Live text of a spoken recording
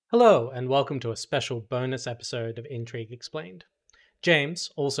Hello, and welcome to a special bonus episode of Intrigue Explained. James,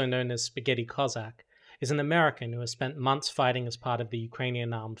 also known as Spaghetti Kozak, is an American who has spent months fighting as part of the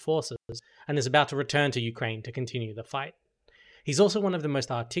Ukrainian armed forces and is about to return to Ukraine to continue the fight. He's also one of the most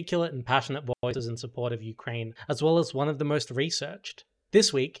articulate and passionate voices in support of Ukraine, as well as one of the most researched.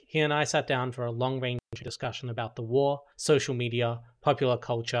 This week, he and I sat down for a long-range discussion about the war, social media, popular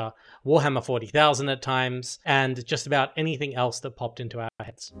culture, Warhammer 40,000 at times, and just about anything else that popped into our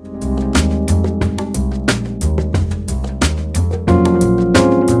heads.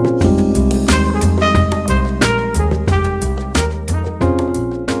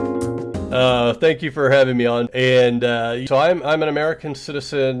 Thank you for having me on. And so I'm an American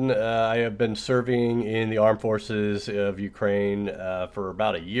citizen. I have been serving in the armed forces of Ukraine for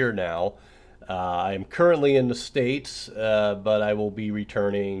about a year now. I'm currently in the States, but I will be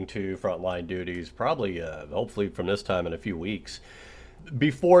returning to frontline duties probably, hopefully from this time in a few weeks.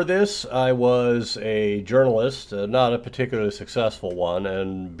 Before this, I was a journalist, not a particularly successful one.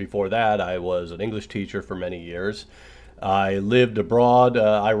 And before that, I was an English teacher for many years. I lived abroad,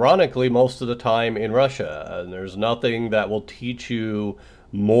 ironically, most of the time in Russia. And there's nothing that will teach you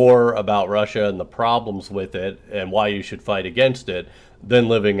more about Russia and the problems with it and why you should fight against it than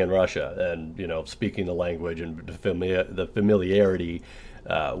living in Russia and, speaking the language and the familiarity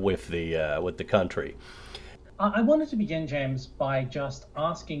with the country. I wanted to begin, James, by just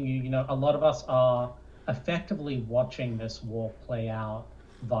asking you, a lot of us are effectively watching this war play out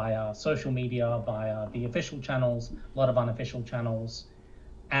via social media, via the official channels, a lot of unofficial channels.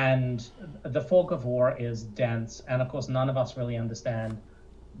 And the fog of war is dense. And of course, none of us really understand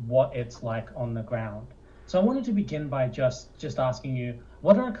what it's like on the ground. So I wanted to begin by just asking you,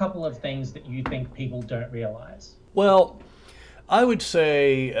 what are a couple of things that you think people don't realize? Well, I would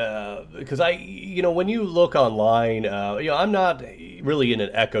say, because when you look online, I'm not really in an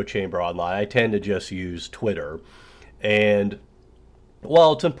echo chamber online. I tend to just use Twitter. And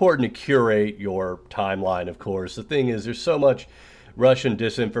while it's important to curate your timeline, of course, the thing is there's so much Russian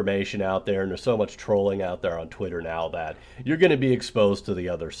disinformation out there and there's so much trolling out there on Twitter now that you're going to be exposed to the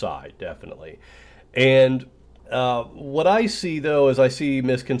other side, definitely. And what I see, though, is I see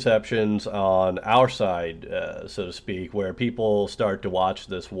misconceptions on our side, so to speak, where people start to watch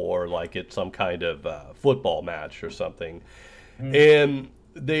this war like it's some kind of football match or something. And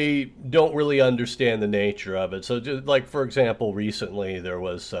they don't really understand the nature of it. So, just like, for example, recently there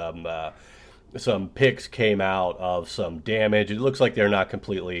was some pics came out of some damage. It looks like they're not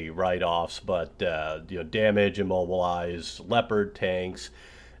completely write-offs, but damage, immobilized Leopard tanks,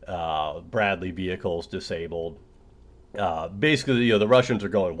 Bradley vehicles disabled. Basically, the Russians are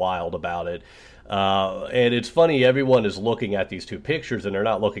going wild about it. And it's funny, everyone is looking at these two pictures and they're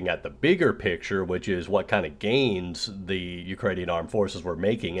not looking at the bigger picture, which is what kind of gains the Ukrainian armed forces were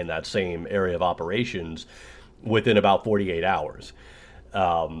making in that same area of operations within about 48 hours.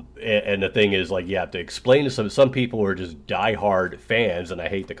 And the thing is, like, you have to explain to some people who are just diehard fans, and I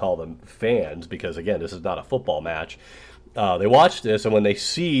hate to call them fans because, again, this is not a football match. They watch this, and when they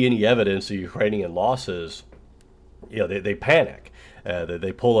see any evidence of Ukrainian losses, they panic.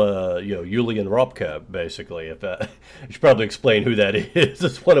 They pull a Yulian Robka, basically. If you should probably explain who that is.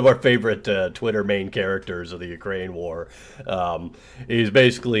 It's one of our favorite Twitter main characters of the Ukraine war. He's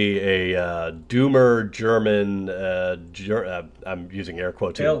basically a doomer German. I'm using air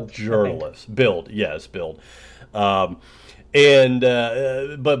quotes here. Journalist. Bild. But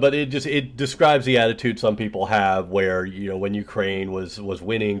it describes the attitude some people have, where when Ukraine was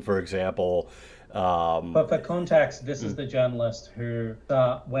winning, for example. But for context, this is the journalist who,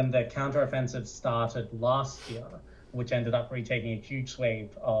 when the counteroffensive started last year, which ended up retaking a huge swathe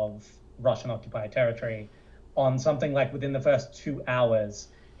of Russian-occupied territory, on something like within the first 2 hours,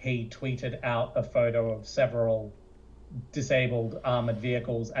 he tweeted out a photo of several disabled armored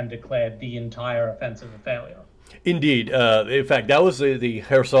vehicles and declared the entire offensive a failure. Indeed. In fact, that was the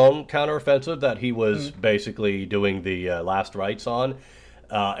Kherson counteroffensive that he was basically doing the last rites on.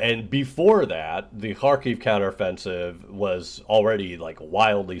 And before that, the Kharkiv counteroffensive was already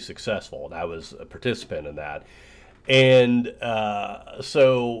wildly successful, and I was a participant in that. And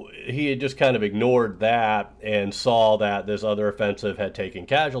so he had just kind of ignored that and saw that this other offensive had taken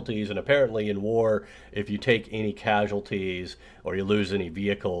casualties. And apparently in war, if you take any casualties or you lose any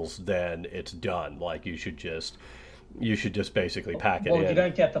vehicles, then it's done. You should just basically pack it in. Well, you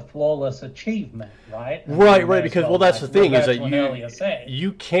don't get the flawless achievement, right? Right, because, that's the thing, is that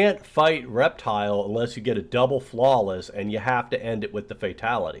you can't fight Reptile unless you get a double flawless, and you have to end it with the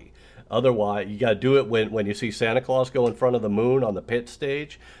fatality. Otherwise, you got to do it when you see Santa Claus go in front of the moon on the pit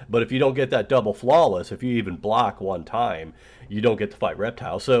stage. But if you don't get that double flawless, if you even block one time, you don't get to fight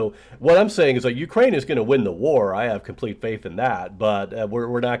Reptile. So what I'm saying is that Ukraine is going to win the war. I have complete faith in that. But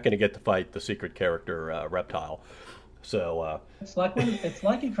we're not going to get to fight the secret character Reptile. So it's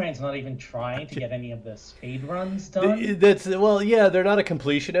like Ukraine's not even trying to get any of the speed runs done. They're not a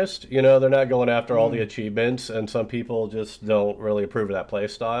completionist. They're not going after all the achievements, and some people just don't really approve of that play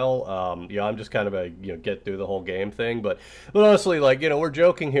style. I'm just kind of a get through the whole game thing. But honestly, we're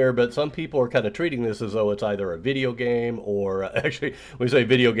joking here, but some people are kind of treating this as though it's either a video game or actually, when we say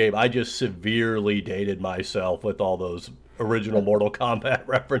video game, I just severely dated myself with all those original Mortal Kombat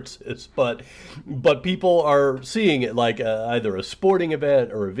references, but people are seeing it like either a sporting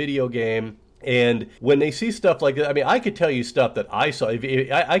event or a video game. And when they see stuff like that, I mean, I could tell you stuff that I saw.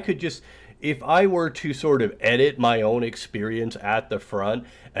 If I were to sort of edit my own experience at the front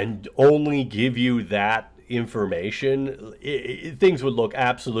and only give you that information, things would look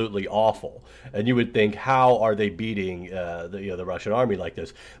absolutely awful, and you would think, how are they beating the Russian army like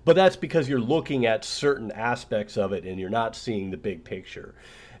this? But that's because you're looking at certain aspects of it and you're not seeing the big picture.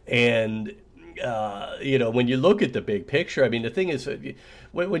 And when you look at the big picture, I mean, the thing is,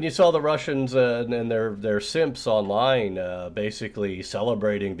 when you saw the Russians and their simps online basically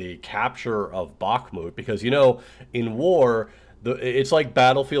celebrating the capture of Bakhmut, because in war, it's like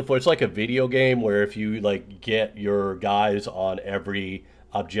Battlefield 4. It's like a video game where if you get your guys on every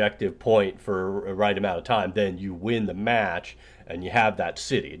objective point for a right amount of time, then you win the match and you have that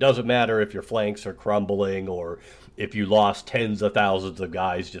city. It doesn't matter if your flanks are crumbling or if you lost tens of thousands of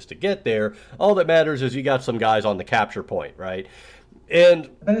guys just to get there. All that matters is you got some guys on the capture point, right?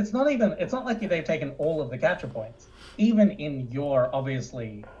 But it's not like they've taken all of the capture points. Even in your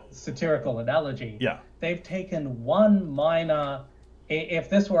obviously satirical analogy, they've taken one minor. If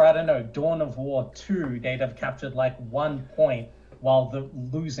this were, I don't know, Dawn of War 2, they'd have captured 1 point while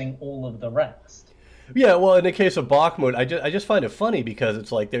losing all of the rest. Yeah, well, in the case of Bakhmut, I just find it funny because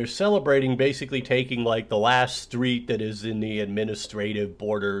it's like they're celebrating basically taking the last street that is in the administrative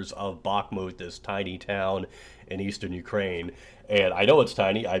borders of Bakhmut, this tiny town in eastern Ukraine. And I know it's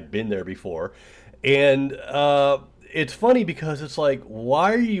tiny. I've been there before. And it's funny because it's like,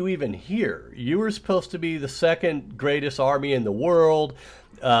 why are you even here? You were supposed to be the second greatest army in the world.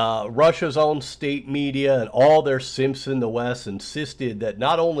 Russia's own state media and all their simps in the West insisted that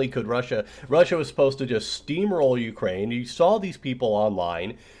not only could Russia was supposed to just steamroll Ukraine. You saw these people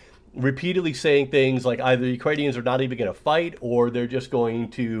online repeatedly saying things like either the Ukrainians are not even going to fight or they're just going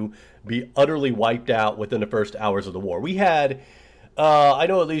to be utterly wiped out within the first hours of the war. We had I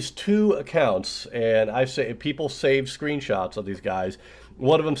know at least 2 accounts, and people saved screenshots of these guys.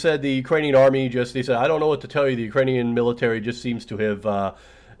 One of them said the Ukrainian army he said, I don't know what to tell you. The Ukrainian military just seems to have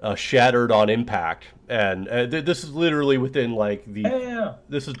shattered on impact. And this is literally within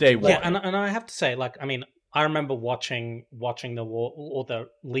this is day one. Yeah, and I have to say, I remember watching the war or the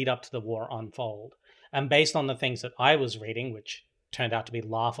lead up to the war unfold. And based on the things that I was reading, which turned out to be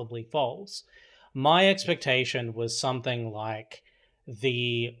laughably false, my expectation was something like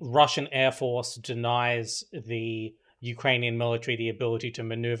the Russian Air Force denies the Ukrainian military the ability to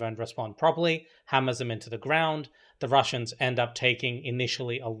maneuver and respond properly, hammers them into the ground. The Russians end up taking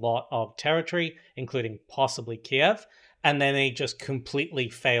initially a lot of territory, including possibly Kiev, and then they just completely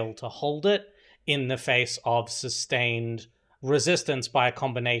fail to hold it in the face of sustained resistance by a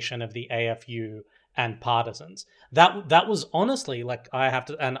combination of the AFU and partisans. That was honestly,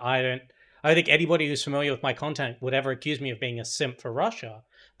 I think anybody who's familiar with my content would ever accuse me of being a simp for Russia.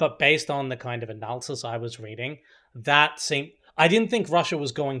 But based on the kind of analysis I was reading, I didn't think Russia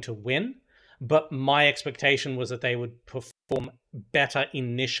was going to win, but my expectation was that they would perform better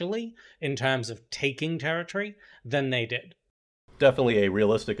initially in terms of taking territory than they did. Definitely a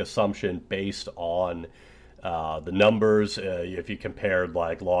realistic assumption based on the numbers, if you compared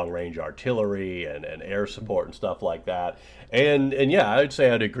long-range artillery and air support and stuff like that. And yeah, I would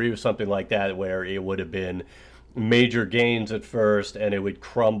say I'd agree with something like that where it would have been major gains at first and it would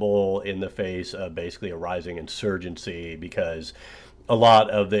crumble in the face of basically a rising insurgency, because a lot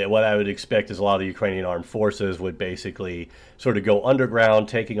of what I would expect is a lot of the Ukrainian armed forces would basically sort of go underground,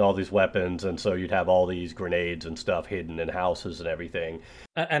 taking all these weapons, and so you'd have all these grenades and stuff hidden in houses and everything.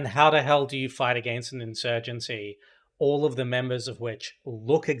 And how the hell do you fight against an insurgency, all of the members of which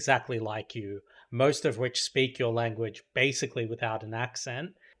look exactly like you, most of which speak your language basically without an accent,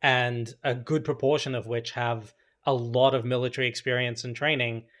 and a good proportion of which have a lot of military experience and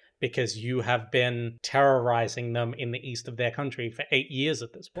training because you have been terrorizing them in the east of their country for 8 years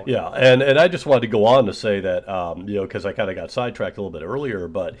at this point. Yeah, and I just wanted to go on to say that, because I kind of got sidetracked a little bit earlier,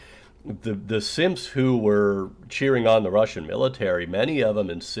 but the simps who were cheering on the Russian military, many of them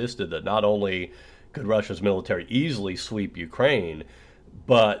insisted that not only could Russia's military easily sweep Ukraine,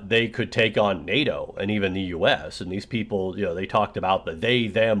 but they could take on NATO and even the U.S. And these people, they talked about the they,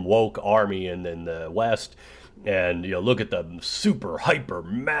 them woke army in the West. And, look at the super hyper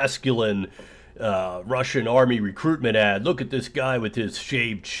masculine Russian army recruitment ad. Look at this guy with his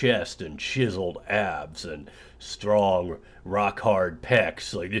shaved chest and chiseled abs and strong, rock hard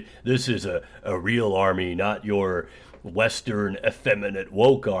pecs. Like, this is a real army, not your Western effeminate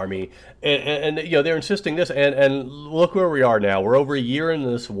woke army. And they're insisting this. And look where we are now. We're over a year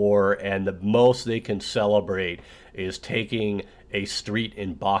into this war, and the most they can celebrate is taking a street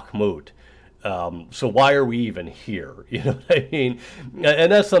in Bakhmut. So why are we even here? You know what I mean?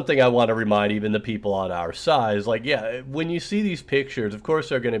 And that's something I want to remind even the people on our side. Is like, yeah, when you see these pictures, of course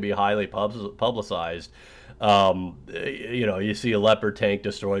they're going to be highly publicized. You see a Leopard tank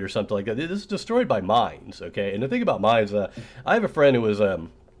destroyed or something like that. This is destroyed by mines, okay? And the thing about mines, I have a friend who was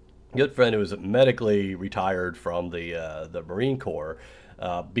good friend who was medically retired from the Marine Corps.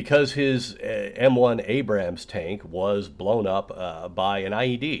 Because his M1 Abrams tank was blown up by an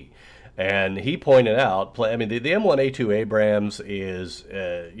IED. And he pointed out, I mean, the M1A2 Abrams is,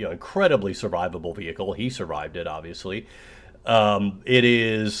 incredibly survivable vehicle. He survived it, obviously. It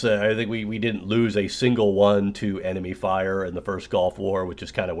is, I think we didn't lose a single one to enemy fire in the first Gulf War, which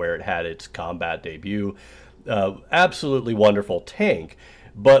is kind of where it had its combat debut. Absolutely wonderful tank.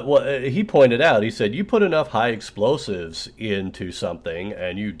 But what he pointed out, he said, you put enough high explosives into something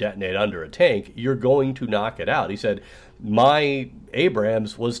and you detonate under a tank, you're going to knock it out. He said, my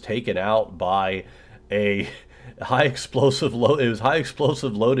Abrams was taken out by a high explosive it was high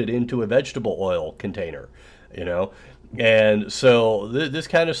explosive loaded into a vegetable oil container, And so this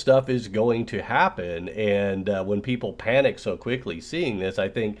kind of stuff is going to happen. And when people panic so quickly seeing this, I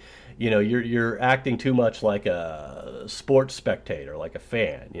think, you're acting too much like a sports spectator, like a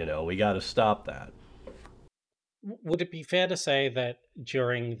fan. We got to stop that. Would it be fair to say that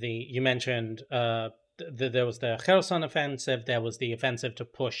during you mentioned there was the Kherson offensive, there was the offensive to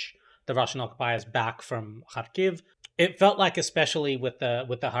push the Russian occupiers back from Kharkiv. It felt like, especially with the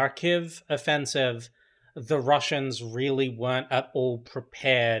Kharkiv offensive, the Russians really weren't at all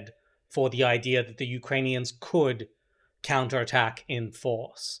prepared for the idea that the Ukrainians could counterattack in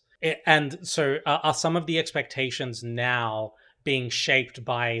force. And so are some of the expectations now being shaped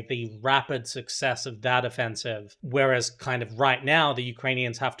by the rapid success of that offensive, whereas kind of right now the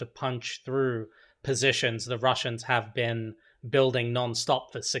Ukrainians have to punch through positions the Russians have been building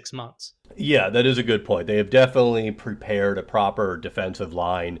nonstop for 6 months? Yeah, that is a good point. They have definitely prepared a proper defensive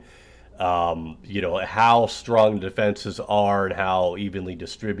line. How strong the defenses are and how evenly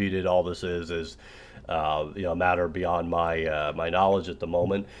distributed all this is a matter beyond my knowledge at the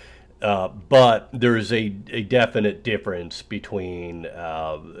moment. But there is a definite difference between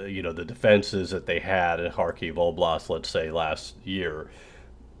the defenses that they had in Kharkiv Oblast, let's say last year,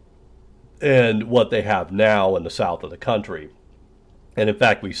 and what they have now in the south of the country. And in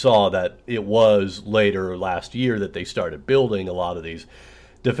fact, we saw that it was later last year that they started building a lot of these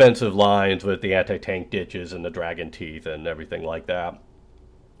defensive lines with the anti-tank ditches and the dragon teeth and everything like that.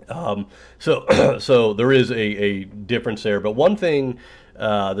 So there is a difference there. But one thing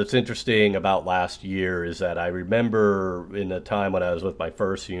that's interesting about last year is that I remember in the time when I was with my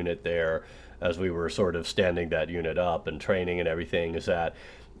first unit there, as we were sort of standing that unit up and training and everything, is that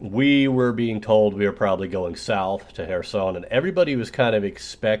we were being told we were probably going south to Kherson, and everybody was kind of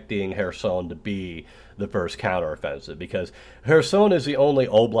expecting Kherson to be the first counteroffensive, because Kherson is the only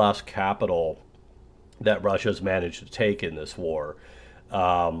oblast capital that Russia's managed to take in this war.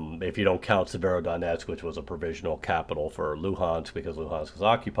 If you don't count Severodonetsk, which was a provisional capital for Luhansk because Luhansk was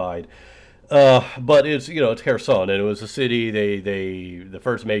occupied. But it's Kherson, and it was a city the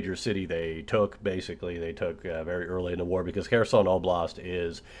first major city they took. Basically, they took very early in the war, because Kherson Oblast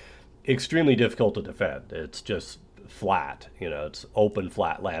is extremely difficult to defend. It's just flat, it's open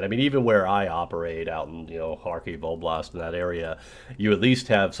flat land. I mean, even where I operate out in Kharkiv Oblast, in that area, you at least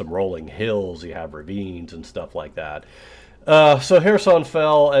have some rolling hills, you have ravines and stuff like that. So Kherson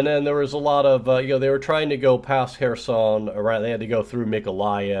fell, and then there was a lot of, they were trying to go past Kherson, around, they had to go through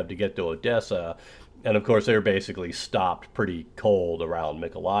Mykolaiv to get to Odessa, and of course they were basically stopped pretty cold around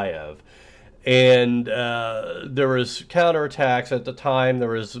Mykolaiv. And there was counterattacks at the time, there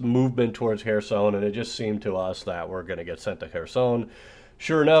was movement towards Kherson, and it just seemed to us that we're going to get sent to Kherson.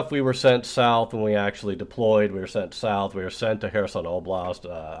 Sure enough, we were sent south when we actually deployed. We were sent south. We were sent to Kherson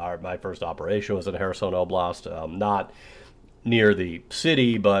Oblast. My first operation was in Kherson Oblast, not near the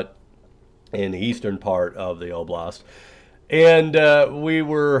city, but in the eastern part of the oblast. And we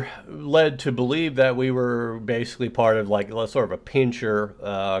were led to believe that we were basically part of like sort of a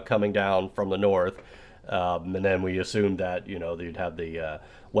pincher coming down from the north. And then we assumed that, you'd have the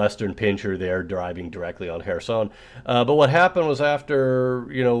western pincher there driving directly on Kherson. But what happened was after,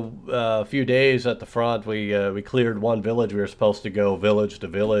 a few days at the front, we cleared one village. We were supposed to go village to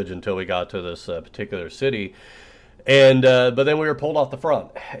village until we got to this particular city. And but then we were pulled off the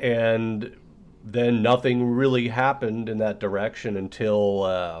front. And then nothing really happened in that direction until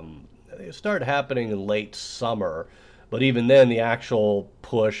it started happening in late summer. But even then, the actual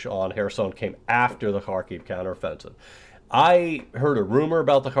push on Kherson came after the Kharkiv counteroffensive. I heard a rumor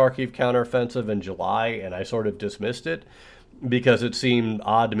about the Kharkiv counteroffensive in July, and I sort of dismissed it because it seemed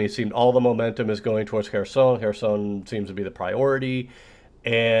odd to me. It seemed all the momentum is going towards Kherson. Kherson seems to be the priority.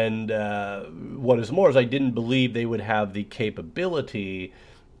 And what is more is I didn't believe they would have the capability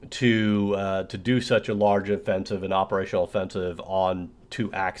to do such a large offensive, an operational offensive on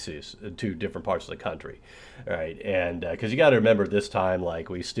two axes, two different parts of the country, right? And because you got to remember this time, like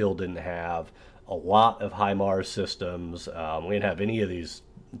we still didn't have a lot of HIMARS systems. We didn't have any of these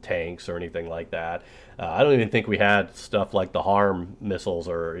tanks or anything like that. I don't even think we had stuff like the HARM missiles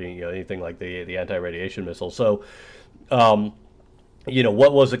or anything like the anti-radiation missiles. So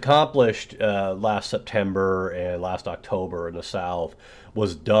what was accomplished last September and last October in the South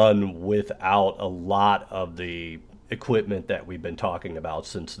was done without a lot of the equipment that we've been talking about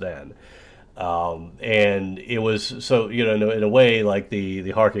since then. And it was so, in a way, like the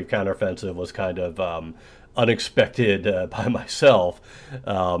Kharkiv counteroffensive was kind of unexpected by myself,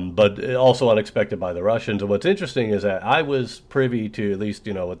 but also unexpected by the Russians. And what's interesting is that I was privy to, at least,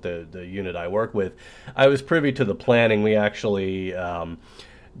 with the unit I work with, I was privy to the planning. We actually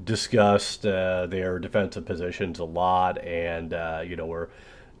discussed their defensive positions a lot, and, we're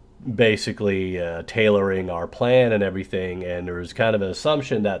basically tailoring our plan and everything. And there's kind of an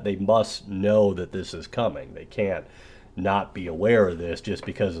assumption that they must know that this is coming. They can't not be aware of this just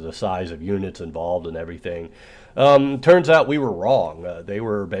because of the size of units involved and everything. Turns out we were wrong. They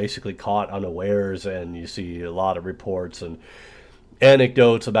were basically caught unawares, and you see a lot of reports and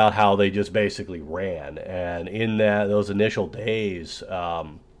anecdotes about how they just basically ran. And in those initial days,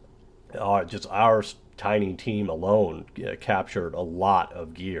 our tiny team alone captured a lot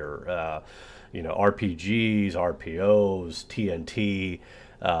of gear. RPGs, RPOs, TNT.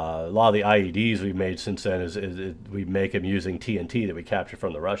 A lot of the IEDs we've made since then is we make them using TNT that we capture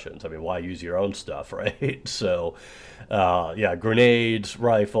from the Russians. I mean, why use your own stuff, right? So, grenades,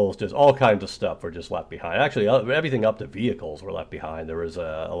 rifles, just all kinds of stuff were just left behind. Actually, everything up to vehicles were left behind. There was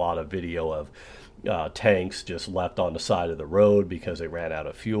a lot of video of tanks just left on the side of the road because they ran out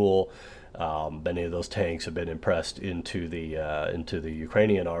of fuel. Many of those tanks have been impressed into the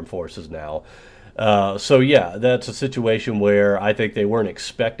Ukrainian armed forces now. That's a situation where I think they weren't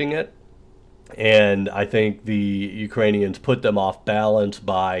expecting it. And I think the Ukrainians put them off balance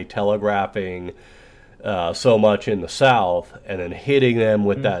by telegraphing so much in the south and then hitting them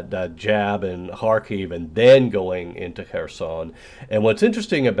with that jab in Kharkiv and then going into Kherson. And what's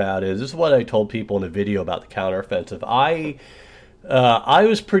interesting about it is, this is what I told people in the video about the counteroffensive. I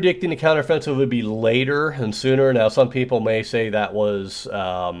was predicting the counteroffensive would be later and sooner. Now, some people may say that was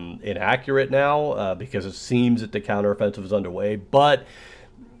inaccurate now because it seems that the counteroffensive is underway. But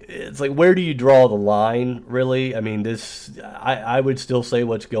it's like, where do you draw the line, really? I mean, I would still say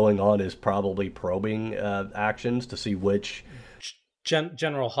what's going on is probably probing actions to see which.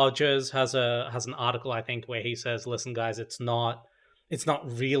 General Hodges has an article, I think, where he says, "Listen, guys, it's not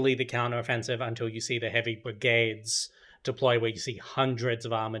really the counteroffensive until you see the heavy brigades deploy, where you see hundreds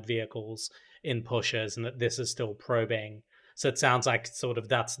of armored vehicles in pushes, and that this is still probing." So it sounds like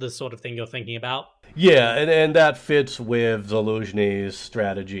that's the sort of thing you're thinking about. Yeah, and that fits with Zaluzhny's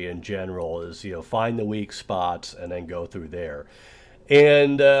strategy in general, is find the weak spots and then go through there.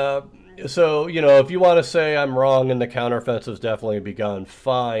 And so if you want to say I'm wrong and the counteroffensive's definitely begun,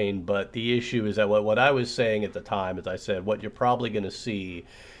 fine. But the issue is that what I was saying at the time is, I said what you're probably going to see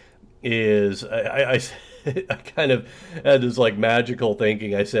is I kind of had this like magical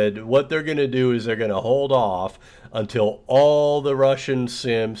thinking. I said, what they're going to do is they're going to hold off until all the Russian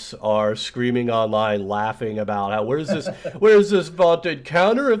simps are screaming online, laughing about how where's this vaunted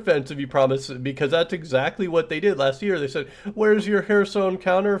counteroffensive you promised? Because that's exactly what they did last year. They said, where's your Kherson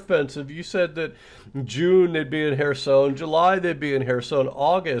counteroffensive? You said that June they'd be in Kherson, July they'd be in Kherson,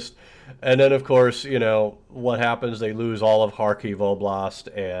 August. And then, of course, what happens? They lose all of Kharkiv Oblast,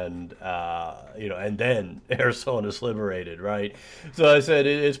 and and then Kherson is liberated, right? So I said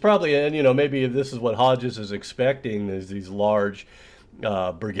it's probably, and maybe if this is what Hodges is expecting, is these large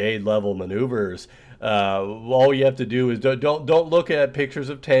brigade level maneuvers. All you have to do is don't look at pictures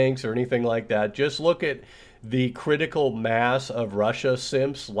of tanks or anything like that. Just look at the critical mass of Russia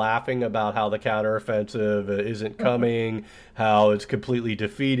simps laughing about how the counteroffensive isn't coming, how it's completely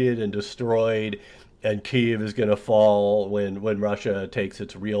defeated and destroyed, and Kyiv is going to fall when Russia takes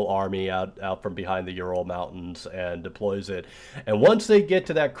its real army out from behind the Ural Mountains and deploys it. And once they get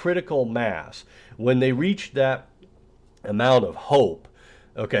to that critical mass, when they reach that amount of hope,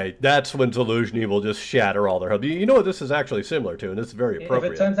 okay, that's when Zaluzhny will just shatter all their hope. You know what this is actually similar to, and it's very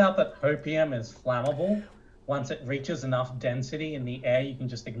appropriate. If it turns out that hopium is flammable, once it reaches enough density in the air, you can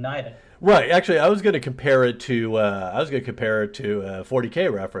just ignite it. Right. Actually, I was going to compare it to 40K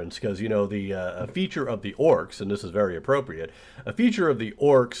reference, because a feature of the orcs, and this is very appropriate. A feature of the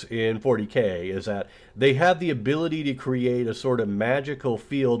orcs in 40K is that they have the ability to create a sort of magical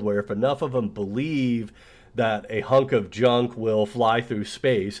field where if enough of them believe that a hunk of junk will fly through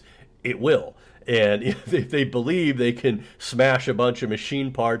space, it will. And if they believe they can smash a bunch of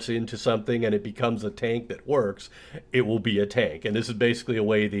machine parts into something and it becomes a tank that works, it will be a tank. And this is basically a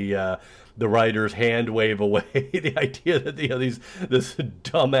way the writers hand wave away the idea that this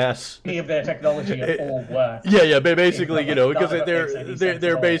dumbass Of their technology at all works. Yeah, basically, because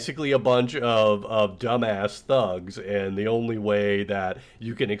they're basically a bunch of dumbass thugs, and the only way that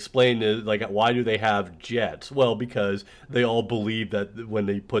you can explain is, like, why do they have jets? Well, because they all believe that when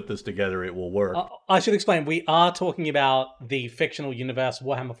they put this together, it will work. I should explain, we are talking about the fictional universe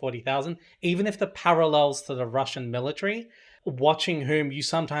Warhammer 40,000, even if the parallels to the Russian military, watching whom you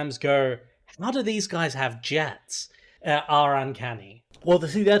sometimes go, how do these guys have jets, are uncanny. Well,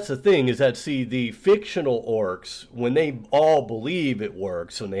 that's the thing, is that, the fictional orcs, when they all believe it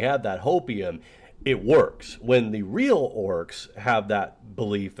works, when they have that hopium, it works. When the real orcs have that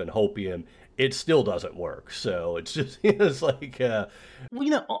belief in hopium, it still doesn't work. So it's just, it's like...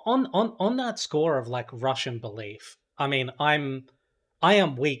 Well, on that score of, like, Russian belief, I mean, I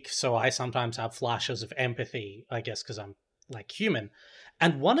am weak, so I sometimes have flashes of empathy, I guess, because I'm, like, human.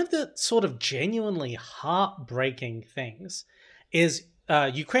 And one of the sort of genuinely heartbreaking things is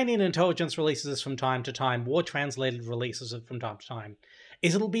Ukrainian intelligence releases this from time to time, War Translated releases it from time to time,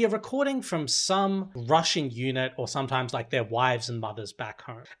 is it'll be a recording from some Russian unit or sometimes like their wives and mothers back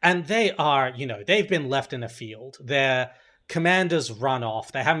home. And they are, they've been left in a field. Their commanders run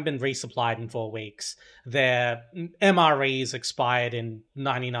off. They haven't been resupplied in 4 weeks. Their MREs expired in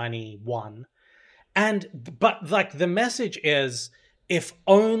 1991. But like the message is, if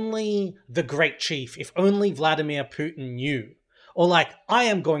only the great chief, if only Vladimir Putin knew, or like, I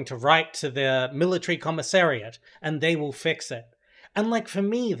am going to write to the military commissariat and they will fix it. And like, for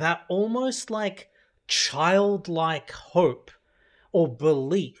me, that almost like childlike hope or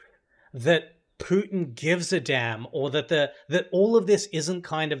belief that Putin gives a damn, or that all of this isn't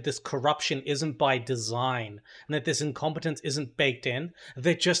kind of, this corruption isn't by design, and that this incompetence isn't baked in,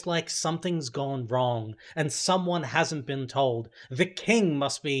 that just like something's gone wrong and someone hasn't been told. The king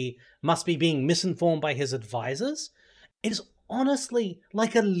must be being misinformed by his advisors. It is honestly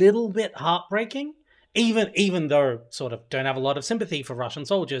like a little bit heartbreaking, even though sort of don't have a lot of sympathy for Russian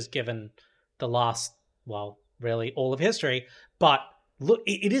soldiers given the last, well, really all of history, but look,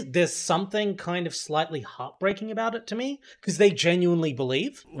 there's something kind of slightly heartbreaking about it to me, because they genuinely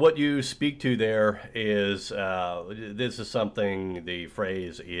believe. What you speak to there is, this is something, the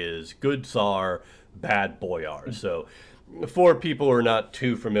phrase is good Tsar, bad boyars. So for people who are not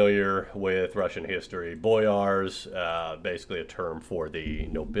too familiar with Russian history, boyars, basically a term for the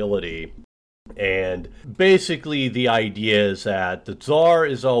nobility. And basically the idea is that the Tsar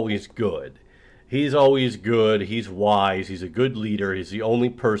is always good. He's always good, he's wise, he's a good leader, he's the only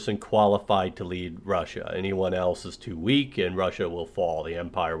person qualified to lead Russia. Anyone else is too weak and Russia will fall, the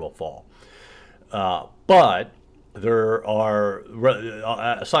empire will fall. But there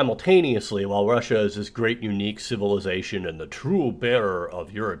are, simultaneously, while Russia is this great unique civilization and the true bearer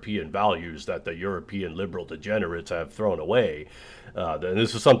of European values that the European liberal degenerates have thrown away, and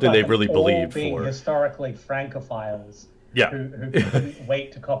this is something they've really believed being for. Historically Francophiles. Yeah. Who couldn't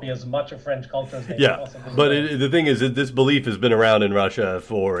wait to copy as much of French culture as they possibly but could. The thing is that this belief has been around in Russia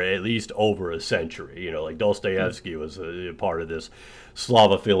for at least over a century. Like Dostoevsky was a part of this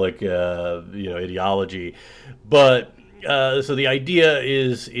Slavophilic, ideology. But so the idea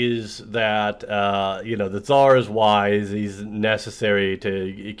is that the Tsar is wise. He's necessary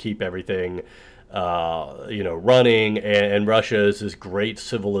to keep everything running, and Russia is this great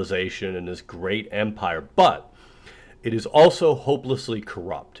civilization and this great empire, but it is also hopelessly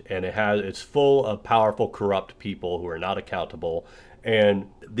corrupt, and it's full of powerful, corrupt people who are not accountable.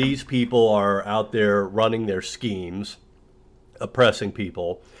 And these people are out there running their schemes oppressing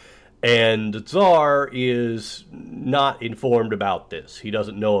people. And the Tsar is not informed about this. He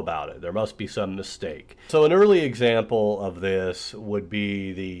doesn't know about it. There must be some mistake. So an early example of this would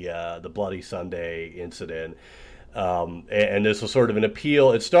be the Bloody Sunday incident. And this was sort of an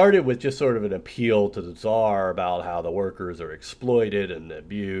appeal. It started with just sort of an appeal to the Tsar about how the workers are exploited and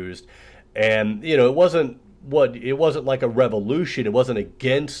abused. And, it wasn't like a revolution. It wasn't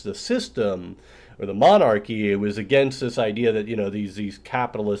against the system or the monarchy. It was against this idea that, these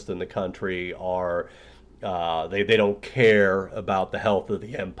capitalists in the country are, they don't care about the health of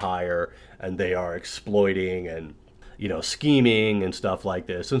the empire, and they are exploiting and, scheming and stuff like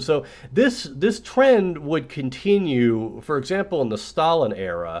this. And so this trend would continue, for example, in the Stalin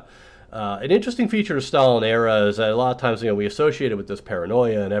era. An interesting feature of Stalin era is that a lot of times, we associate it with this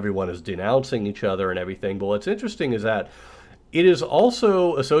paranoia and everyone is denouncing each other and everything. But what's interesting is that it is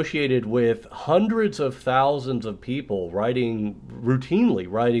also associated with hundreds of thousands of people routinely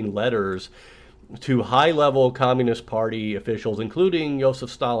writing letters to high-level Communist Party officials, including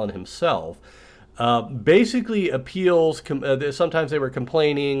Joseph Stalin himself. Basically appeals, sometimes they were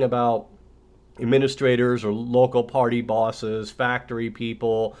complaining about administrators or local party bosses, factory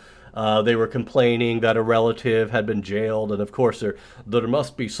people. They were complaining that a relative had been jailed, and of course there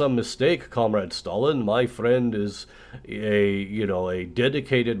must be some mistake, Comrade Stalin. My friend is a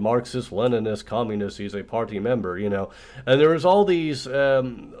dedicated Marxist-Leninist communist. He's a party member, And there was all these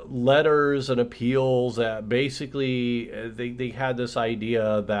letters and appeals that basically they had this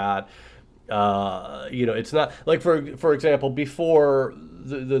idea that it's not like, for example, before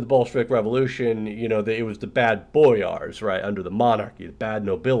the Bolshevik Revolution, it was the bad boyars, right, under the monarchy, the bad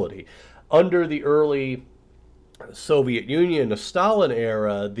nobility. Under the early Soviet Union, the Stalin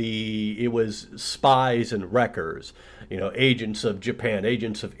era, it was spies and wreckers, agents of Japan,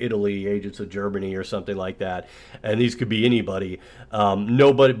 agents of Italy, agents of Germany, or something like that. And these could be anybody.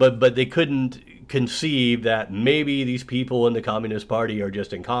 Nobody, but they couldn't conceive that maybe these people in the Communist Party are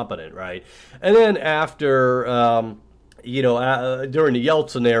just incompetent, right? And then after during the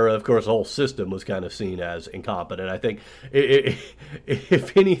Yeltsin era, of course, the whole system was kind of seen as incompetent. I think,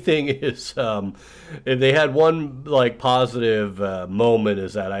 if anything, if they had one positive moment,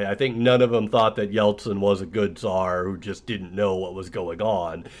 is that I think none of them thought that Yeltsin was a good czar who just didn't know what was going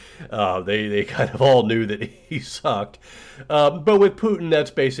on. They kind of all knew that he sucked. But with Putin,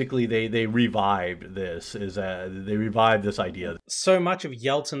 that's basically they revived this. They revived this idea. So much of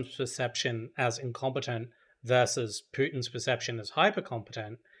Yeltsin's perception as incompetent versus Putin's perception as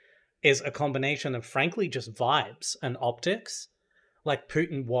hyper-competent is a combination of, frankly, just vibes and optics. Like,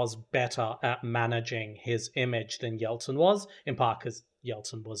 Putin was better at managing his image than Yeltsin was, in part because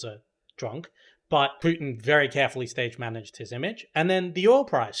Yeltsin was a drunk. But Putin very carefully stage managed his image. And then the oil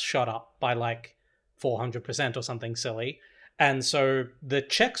price shot up by 400% or something silly. And so the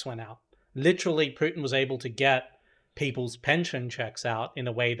checks went out. Literally, Putin was able to get people's pension checks out in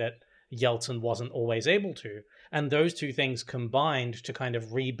a way that Yeltsin wasn't always able to. And those two things combined to kind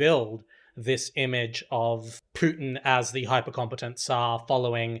of rebuild this image of Putin as the hyper-competent Tsar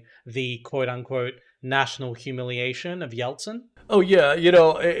following the quote-unquote national humiliation of Yeltsin. Oh, yeah.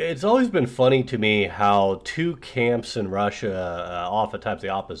 It's always been funny to me how two camps in Russia, oftentimes the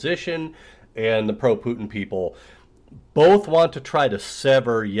opposition and the pro-Putin people, both want to try to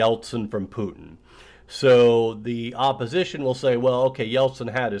sever Yeltsin from Putin. So the opposition will say, well, okay,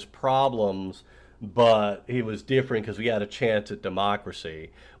 Yeltsin had his problems, but he was different because we had a chance at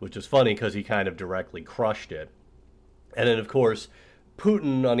democracy, which is funny because he kind of directly crushed it. And then, of course,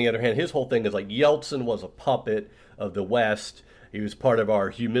 Putin, on the other hand, his whole thing is Yeltsin was a puppet of the West. He was part of our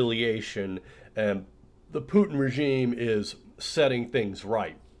humiliation, and the Putin regime is setting things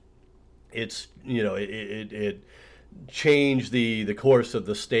right. It's, it change the course of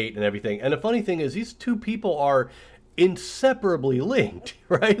the state and everything. And the funny thing is, these two people are inseparably linked,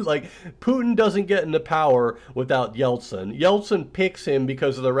 right? Putin doesn't get into power without Yeltsin. Yeltsin picks him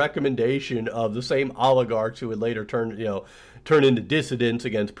because of the recommendation of the same oligarchs who would later turn into dissidents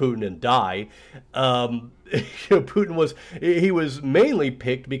against Putin and die. Putin was mainly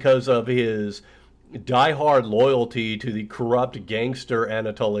picked because of his diehard loyalty to the corrupt gangster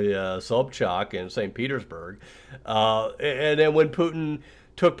Anatoly Sobchak in St. Petersburg. And then when Putin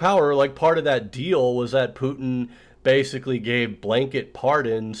took power, part of that deal was that Putin basically gave blanket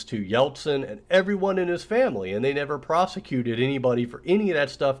pardons to Yeltsin and everyone in his family, and they never prosecuted anybody for any of that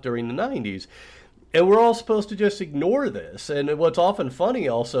stuff during the 90s. And we're all supposed to just ignore this. And what's often funny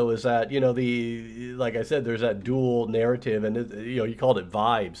also is that, like I said, there's that dual narrative, and you called it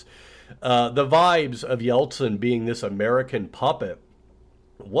vibes. The vibes of Yeltsin being this American puppet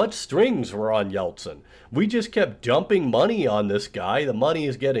what strings were on Yeltsin? We just kept dumping money on this guy. The money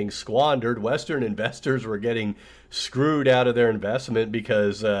is getting squandered. Western investors were getting screwed out of their investment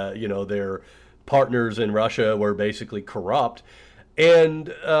because, their partners in Russia were basically corrupt. And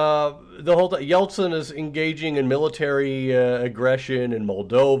the whole time, Yeltsin is engaging in military aggression in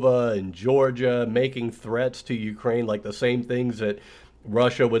Moldova and Georgia, making threats to Ukraine, like the same things that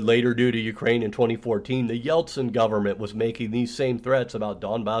Russia would later do to Ukraine in 2014. The Yeltsin government was making these same threats about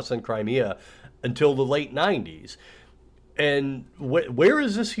Donbass and Crimea until the late 90s. And where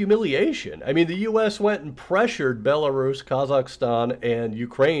is this humiliation? I mean, the U.S. went and pressured Belarus, Kazakhstan, and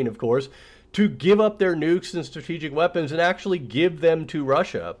Ukraine, of course, to give up their nukes and strategic weapons and actually give them to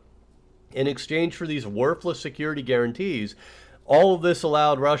Russia in exchange for these worthless security guarantees. All of this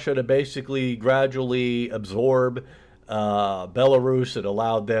allowed Russia to basically gradually absorb Belarus. It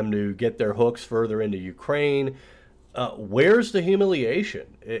allowed them to get their hooks further into Ukraine. Where's the humiliation?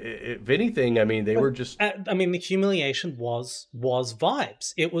 If anything, I mean, they were just... the humiliation was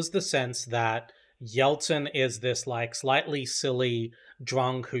vibes. It was the sense that Yeltsin is this like slightly silly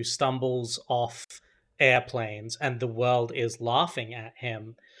drunk who stumbles off airplanes and the world is laughing at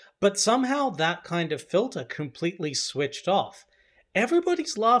him. But somehow that kind of filter completely switched off.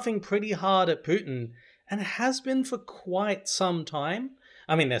 Everybody's laughing pretty hard at Putin and has been for quite some time.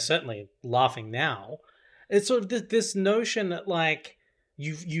 I mean, they're certainly laughing now. It's sort of this notion that like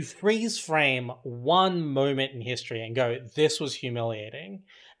you freeze frame one moment in history and go, this was humiliating.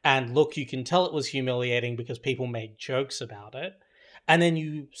 And look, you can tell it was humiliating because people made jokes about it. And then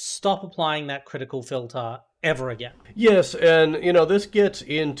you stop applying that critical filter ever again. Yes, and this gets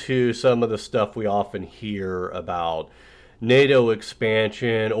into some of the stuff we often hear about NATO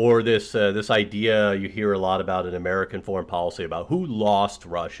expansion, or this idea you hear a lot about in American foreign policy about who lost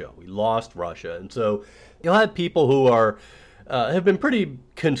Russia. We lost Russia. And so you'll have people who have been pretty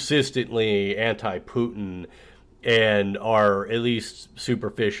consistently anti-Putin and are at least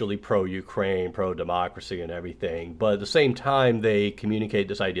superficially pro-Ukraine, pro-democracy and everything. But at the same time, they communicate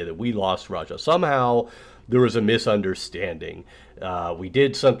this idea that we lost Russia. Somehow there was a misunderstanding. We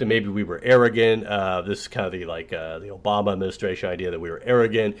did something, maybe we were arrogant. This is kind of the Obama administration idea that we were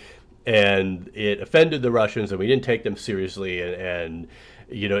arrogant, and it offended the Russians and we didn't take them seriously, and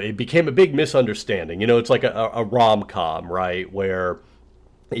it became a big misunderstanding. It's like a rom-com, right, where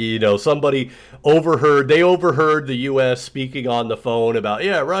somebody overheard the U.S. speaking on the phone about,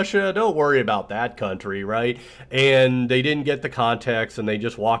 Russia, don't worry about that country, right? And they didn't get the context and they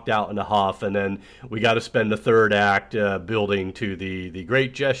just walked out in a huff. And then we got to spend the third act building to the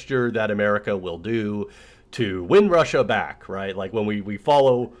great gesture that America will do to win Russia back, right? Like when we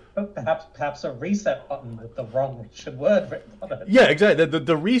follow... Perhaps a reset button with the wrong Russian word written on it. Yeah, exactly.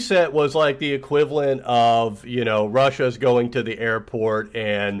 The reset was like the equivalent of, Russia's going to the airport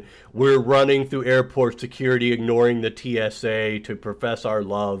and we're running through airport security, ignoring the TSA to profess our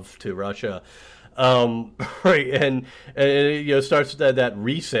love to Russia. Right, and it starts with that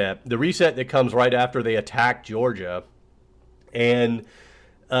reset, the reset that comes right after they attack Georgia. And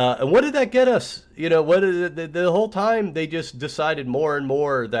what did that get us? The whole time they just decided more and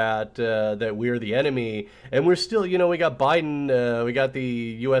more that we're the enemy, and we're still, we got Biden, we got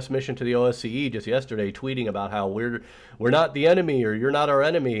the U.S. mission to the OSCE just yesterday tweeting about how we're not the enemy or you're not our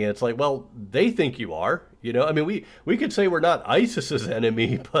enemy. And it's like, well, they think you are. We could say we're not ISIS's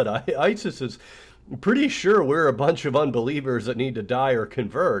enemy, but ISIS is pretty sure we're a bunch of unbelievers that need to die or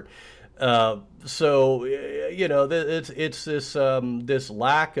convert. So it's this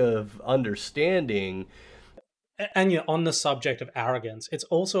lack of understanding. And on the subject of arrogance, it's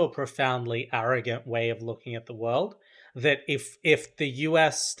also a profoundly arrogant way of looking at the world. That if the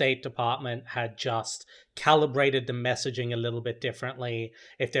U.S. State Department had just calibrated the messaging a little bit differently,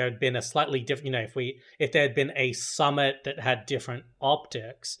 if there had been a slightly different, if there had been a summit that had different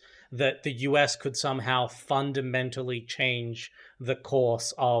optics, that the U.S. could somehow fundamentally change the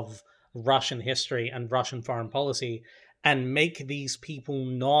course of Russian history and Russian foreign policy and make these people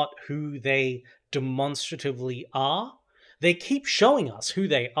not who they demonstratively are. They keep showing us who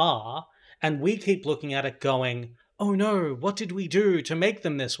they are, and we keep looking at it going, oh no, what did we do to make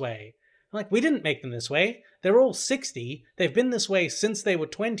them this way? Like, we didn't make them this way. They're all 60. They've been this way since they were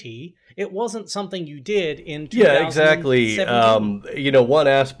 20. It wasn't something you did in 2017. Yeah, exactly. One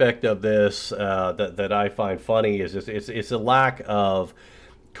aspect of this that I find funny is it's a lack of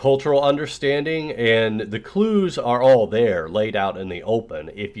cultural understanding, and the clues are all there, laid out in the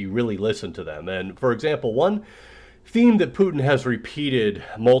open, if you really listen to them. And, for example, one theme that Putin has repeated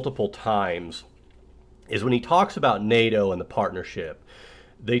multiple times is when he talks about NATO and the partnership,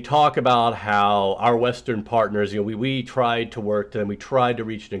 they talk about how our Western partners, we tried to work to them, we tried to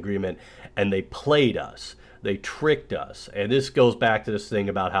reach an agreement, and they played us. They tricked us. And this goes back to this thing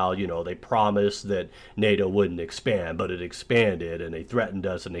about how, they promised that NATO wouldn't expand, but it expanded, and they threatened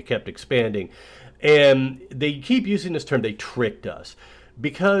us, and they kept expanding. And they keep using this term, they tricked us.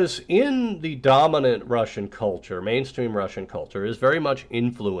 Because in the dominant Russian culture, mainstream Russian culture, is very much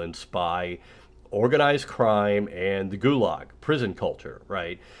influenced by organized crime and the gulag, prison culture,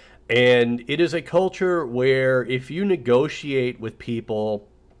 right? And it is a culture where if you negotiate with people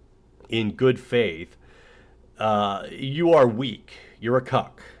in good faith, you are weak. You're a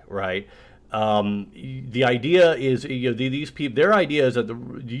cuck, right? The idea is, these people, their idea is that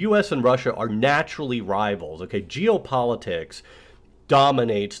the U.S. and Russia are naturally rivals. Okay, geopolitics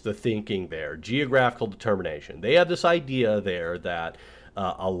dominates the thinking there. Geographical determination. They have this idea there that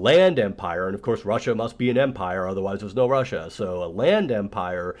a land empire, and of course Russia must be an empire, otherwise there's no Russia. So a land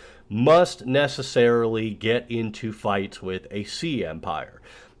empire must necessarily get into fights with a sea empire.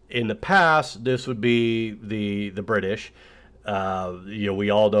 In the past, this would be the British. We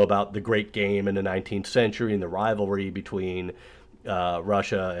all know about the Great Game in the 19th century and the rivalry between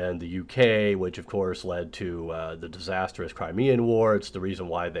Russia and the UK, which of course led to the disastrous Crimean War. It's the reason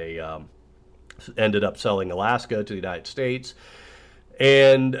why they ended up selling Alaska to the United States.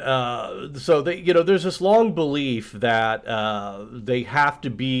 And so there's this long belief that they have to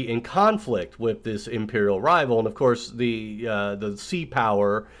be in conflict with this imperial rival, and of course the sea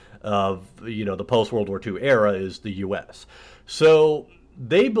power of the post-World War II era is the U.S. So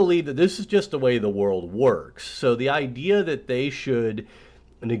they believe that this is just the way the world works. So the idea that they should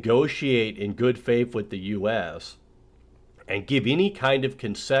negotiate in good faith with the U.S. and give any kind of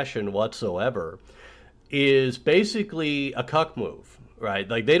concession whatsoever is basically a cuck move. Right,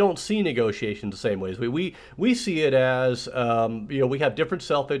 like they don't see negotiations the same way as we see it as we have different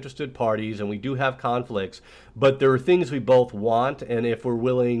self-interested parties and we do have conflicts, but there are things we both want, and if we're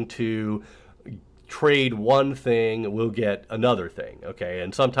willing to trade one thing, we'll get another thing. Okay,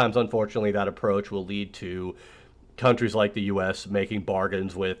 and sometimes, unfortunately, that approach will lead to countries like the U.S. making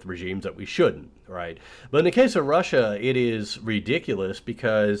bargains with regimes that we shouldn't. Right, but in the case of Russia, it is ridiculous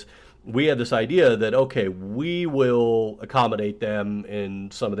because we have this idea that, okay, we will accommodate them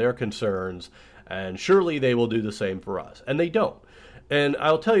in some of their concerns, and surely they will do the same for us. And they don't. And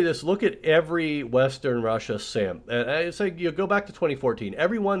I'll tell you this, look at every Western Russia sim. And I say, go back to 2014.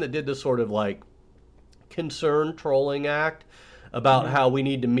 Everyone that did this sort of like concern trolling act about how we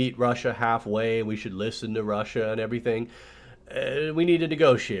need to meet Russia halfway, we should listen to Russia and everything. We need to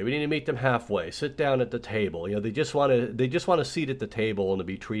negotiate. We need to meet them halfway. Sit down at the table. They just want a seat at the table and to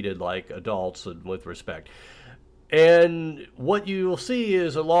be treated like adults and with respect. And what you will see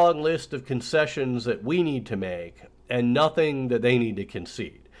is a long list of concessions that we need to make, and nothing that they need to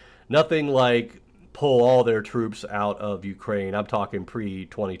concede. Nothing like pull all their troops out of Ukraine. I'm talking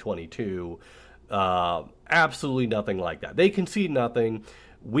pre-2022. Absolutely nothing like that. They concede nothing.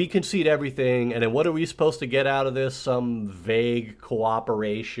 We concede everything, and then what are we supposed to get out of this? Some vague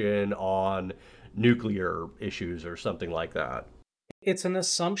cooperation on nuclear issues or something like that. It's an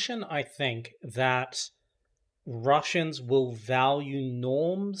assumption, I think, that Russians will value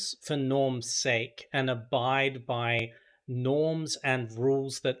norms for norm's sake and abide by norms and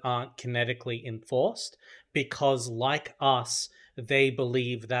rules that aren't kinetically enforced because, like us, they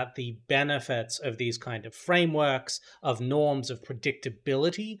believe that the benefits of these kind of frameworks, of norms, of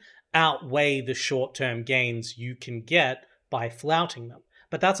predictability outweigh the short-term gains you can get by flouting them.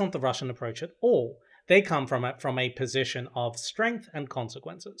 But that's not the Russian approach at all. They come from it from a position of strength and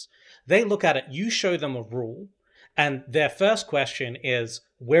consequences. They look at it, you show them a rule, and their first question is,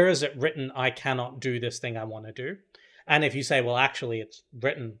 where is it written I cannot do this thing I want to do? And if you say, well, actually, it's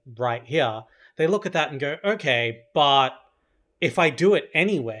written right here, they look at that and go, okay, but if I do it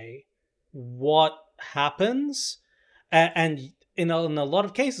anyway, what happens? And in a lot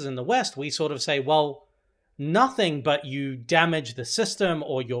of cases in the West, we sort of say, well, nothing, but you damage the system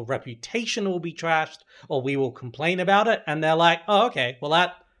or your reputation will be trashed or we will complain about it. And they're like, oh, okay,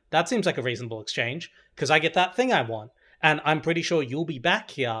 well, that seems like a reasonable exchange because I get that thing I want. And I'm pretty sure you'll be back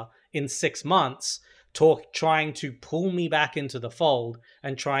here in 6 months trying to pull me back into the fold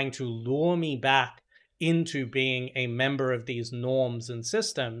and trying to lure me back into being a member of these norms and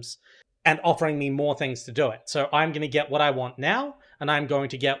systems and offering me more things to do it. So I'm going to get what I want now, and I'm going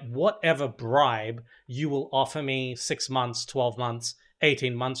to get whatever bribe you will offer me 6 months, 12 months,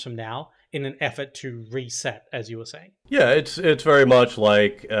 18 months from now in an effort to reset, as you were saying. Yeah, it's very much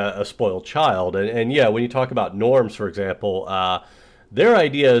like a spoiled child. And yeah, when you talk about norms, for example, their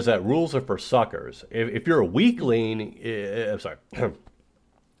idea is that rules are for suckers. If you're a weakling,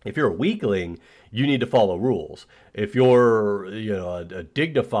 If you're a weakling, you need to follow rules. If you're, a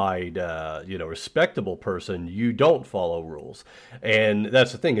dignified, respectable person, you don't follow rules. And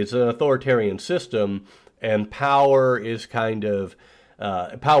that's the thing. It's an authoritarian system, and power is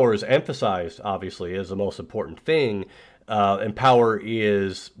emphasized, obviously, as the most important thing. And power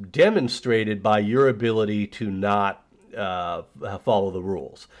is demonstrated by your ability to not follow the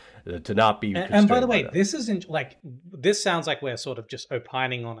rules, to not be. And by the way, this sounds like we're sort of just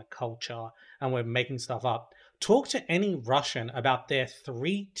opining on a culture and we're making stuff up. Talk to any Russian about their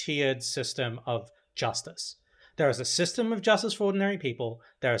 3-tiered system of justice. There is a system of justice for ordinary people.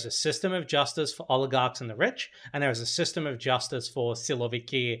 There is a system of justice for oligarchs and the rich. And there is a system of justice for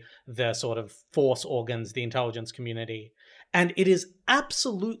siloviki, the sort of force organs, the intelligence community. And it is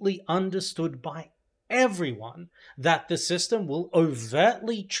absolutely understood by everyone that the system will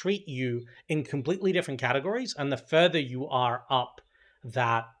overtly treat you in completely different categories. And the further you are up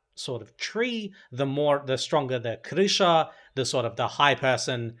that sort of tree, the stronger the krisha, the sort of the high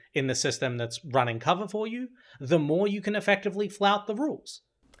person in the system that's running cover for you, the more you can effectively flout the rules.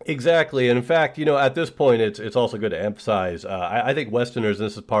 Exactly. And in fact, at this point, it's also good to emphasize, I think Westerners, and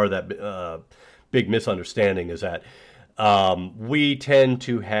this is part of that big misunderstanding, is that we tend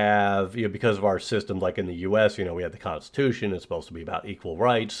to have, because of our system, like in the U.S., we have the Constitution. It's supposed to be about equal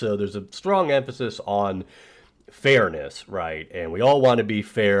rights. So there's a strong emphasis on fairness, right? And we all want to be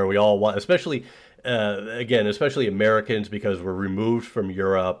fair. We all want, especially Americans, because we're removed from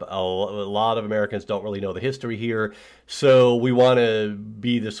Europe. A lot of Americans don't really know the history here. So we want to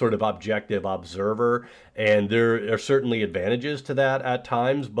be the sort of objective observer. And there are certainly advantages to that at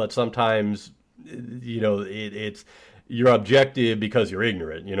times, but sometimes, it's you're objective because you're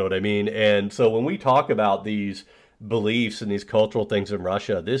ignorant. You know what I mean? And so when we talk about these beliefs and these cultural things in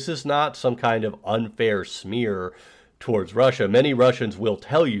Russia, this is not some kind of unfair smear towards Russia. Many Russians will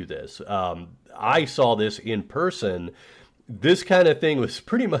tell you this. I saw this in person. This kind of thing was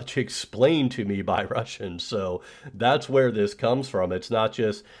pretty much explained to me by Russians. So that's where this comes from. It's not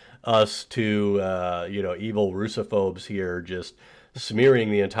just us two, evil Russophobes here just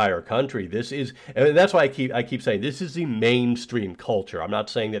smearing the entire country. This is, and that's why I keep saying this is the mainstream culture. I'm not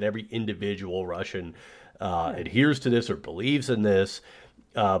saying that every individual Russian adheres to this or believes in this,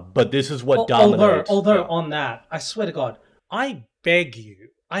 but this is what dominates. Although on that, I swear to God, I beg you,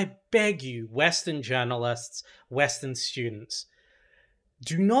 Western journalists, Western students,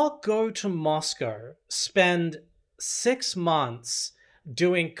 do not go to Moscow, spend 6 months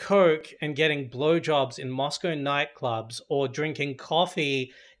doing coke and getting blowjobs in Moscow nightclubs or drinking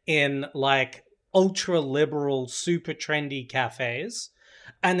coffee in like ultra liberal, super trendy cafes,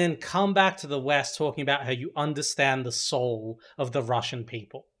 and then come back to the West talking about how you understand the soul of the Russian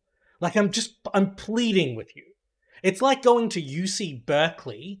people. Like, I'm pleading with you. It's like going to UC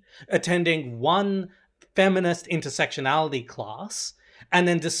Berkeley, attending one feminist intersectionality class, and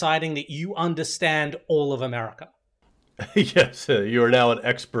then deciding that you understand all of America. Yes, you are now an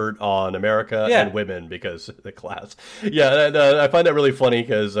expert on America and women because of the class. Yeah, and, I find that really funny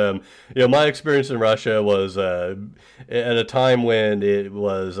because, my experience in Russia was at a time when it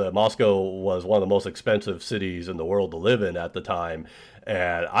was Moscow was one of the most expensive cities in the world to live in at the time.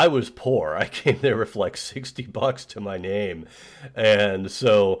 And I was poor. I came there with like $60 to my name. And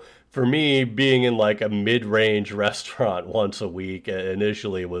so for me, being in like a mid-range restaurant once a week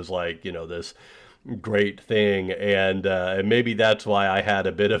initially was like, this great thing, and maybe that's why I had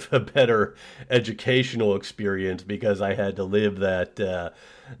a bit of a better educational experience, because I had to live that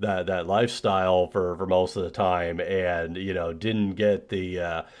lifestyle for most of the time, and didn't get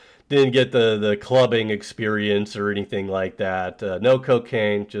the clubbing experience or anything like that. No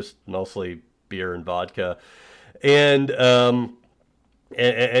cocaine, just mostly beer and vodka, And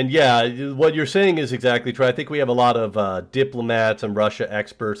yeah, what you're saying is exactly true. I think we have a lot of diplomats and Russia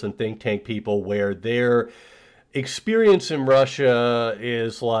experts and think tank people where their experience in Russia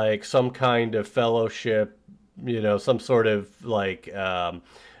is like some kind of fellowship, some sort of like,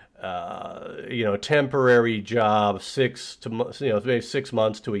 temporary job, maybe 6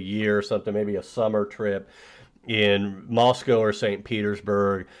 months to a year or something, maybe a summer trip in Moscow or St.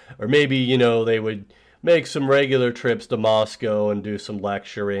 Petersburg, or maybe, they would make some regular trips to Moscow and do some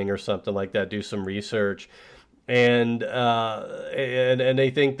lecturing or something like that, do some research, and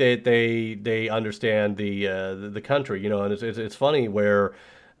they think that they understand the country, and it's funny where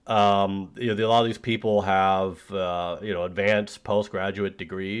a lot of these people have advanced postgraduate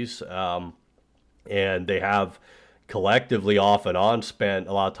degrees, and they have collectively off and on spent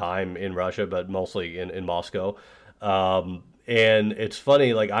a lot of time in Russia, but mostly in Moscow. And it's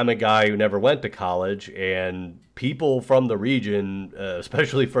funny, like I'm a guy who never went to college, and people from the region,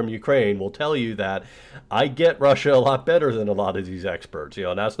 especially from Ukraine, will tell you that I get Russia a lot better than a lot of these experts.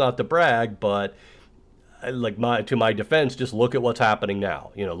 And that's not to brag, but like to my defense, just look at what's happening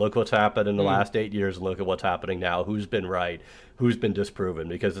now. Look what's happened in the last 8 years, and look at what's happening now. Who's been right? Who's been disproven?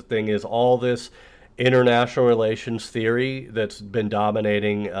 Because the thing is, all this international relations theory that's been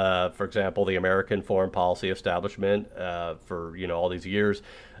dominating, for example, the American foreign policy establishment for all these years,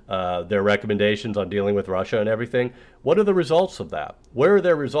 their recommendations on dealing with Russia and everything. What are the results of that? Where are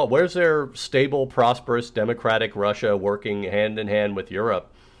their results? Where's their stable, prosperous, democratic Russia working hand in hand with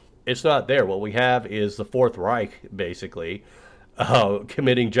Europe? It's not there. What we have is the Fourth Reich, basically,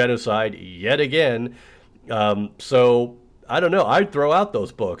 committing genocide yet again. So I don't know. I'd throw out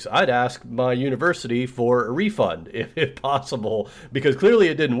those books. I'd ask my university for a refund if possible, because clearly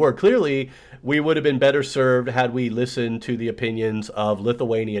it didn't work. Clearly, we would have been better served had we listened to the opinions of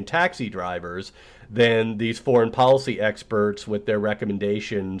Lithuanian taxi drivers than these foreign policy experts with their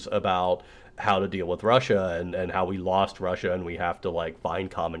recommendations about how to deal with Russia and how we lost Russia and we have to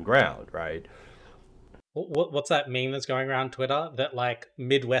find common ground, right? What's that meme that's going around Twitter that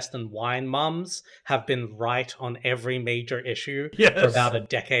Midwestern wine mums have been right on every major issue for about a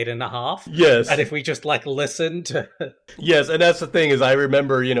decade and a half? Yes. And if we just listen to... Yes, and that's the thing is I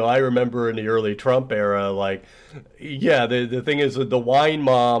remember in the early Trump era, the thing is that the wine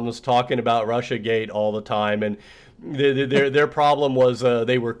moms talking about Russiagate all the time, and their problem was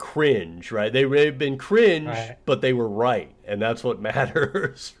they were cringe, right? They've been cringe, right, but they were right, and that's what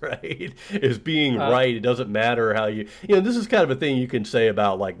matters, right? Is being right. It doesn't matter how this is kind of a thing you can say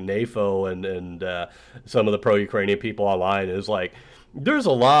about NAFO and some of the pro-Ukrainian people online is there's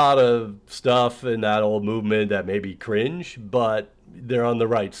a lot of stuff in that old movement that may be cringe, but they're on the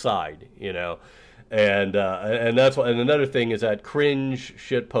right side, and that's what. And another thing is that cringe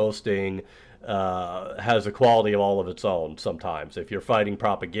shit posting has a quality of all of its own sometimes. If you're fighting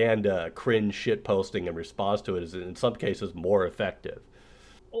propaganda, cringe shit posting in response to it is in some cases more effective.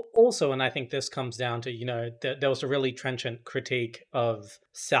 Also, and I think this comes down to, there was a really trenchant critique of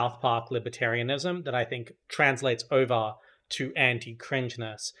South Park libertarianism that I think translates over to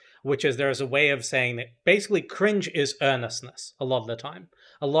anti-cringeness, which is there's a way of saying that basically cringe is earnestness a lot of the time.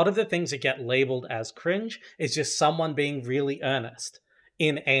 A lot of the things that get labeled as cringe is just someone being really earnest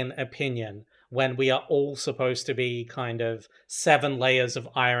in an opinion, when we are all supposed to be kind of 7 layers of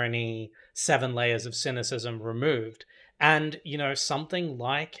irony, 7 layers of cynicism removed. And, something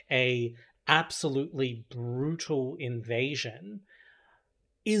like a absolutely brutal invasion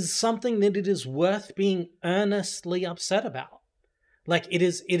is something that it is worth being earnestly upset about.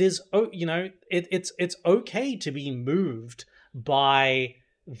 It's okay to be moved by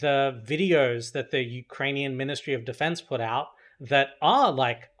the videos that the Ukrainian Ministry of Defense put out that are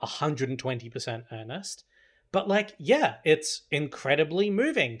 120% earnest. But it's incredibly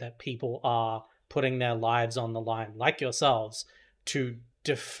moving that people are putting their lives on the line, like yourselves, to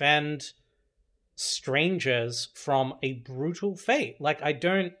defend strangers from a brutal fate. I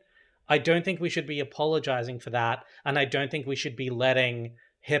don't think we should be apologizing for that, and I don't think we should be letting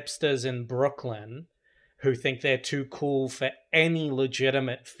hipsters in Brooklyn who think they're too cool for any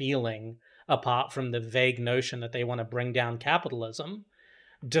legitimate feeling apart from the vague notion that they want to bring down capitalism,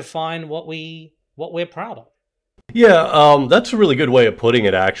 define what we're proud of. Yeah, that's a really good way of putting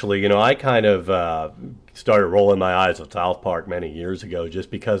it, actually. I kind of started rolling my eyes at South Park many years ago just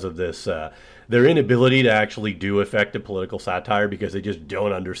because of this, their inability to actually do effective political satire because they just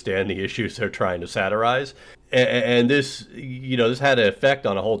don't understand the issues they're trying to satirize. And this, this had an effect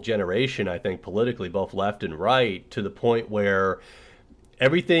on a whole generation, I think, politically, both left and right, to the point where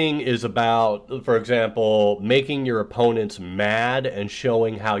everything is about, for example, making your opponents mad and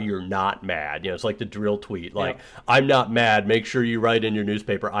showing how you're not mad. It's like the drill tweet, I'm not mad. Make sure you write in your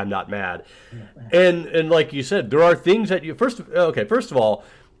newspaper, I'm not mad. And like you said, there are things that first of all,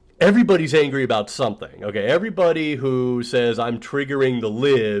 everybody's angry about something. Okay, everybody who says I'm triggering the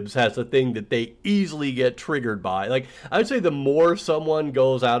libs has a thing that they easily get triggered by. I would say the more someone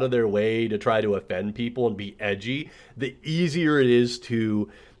goes out of their way to try to offend people and be edgy, the easier it is to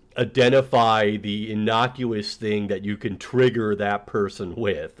identify the innocuous thing that you can trigger that person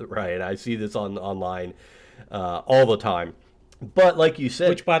with, right? And I see this online all the time. But like you said...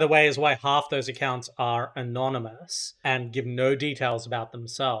 Which, by the way, is why half those accounts are anonymous and give no details about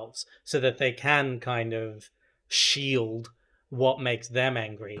themselves so that they can kind of shield what makes them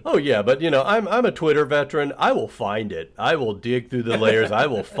angry. Oh yeah, but I'm a Twitter veteran. I will find it. I will dig through the layers. I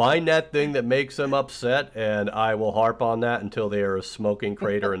will find that thing that makes them upset, and I will harp on that until they are a smoking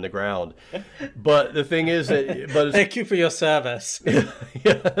crater in the ground. But the thing is thank you for your service. Yeah,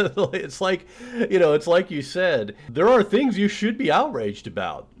 it's like you said, there are things you should be outraged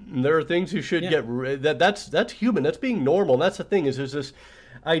about. There are things you should get that's human. That's being normal. And that's the thing, is there's this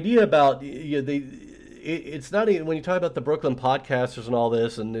idea about it's not even, when you talk about the Brooklyn podcasters and all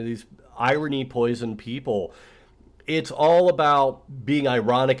this and these irony poisoned people, it's all about being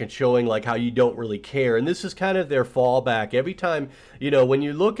ironic and showing like how you don't really care. And this is kind of their fallback every time. When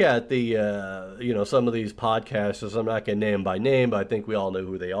you look at the some of these podcasters, I'm not going to name by name, but I think we all know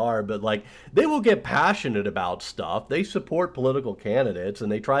who they are, but like, they will get passionate about stuff. They support political candidates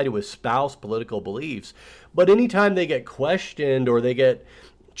and they try to espouse political beliefs, but anytime they get questioned or they get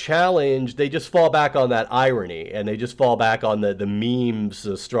challenged, they just fall back on that irony, and they just fall back on the memes,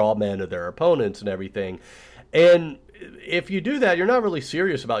 the straw men of their opponents and everything. And if you do that, you're not really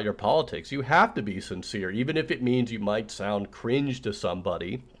serious about your politics. You have to be sincere, even if it means you might sound cringe to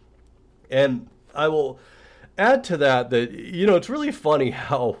somebody. And I will add to that it's really funny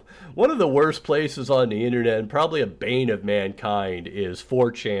how one of the worst places on the internet, and probably a bane of mankind, is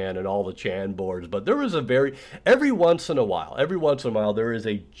 4chan and all the Chan boards. But there is every once in a while, there is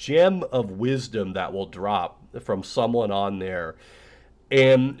a gem of wisdom that will drop from someone on there.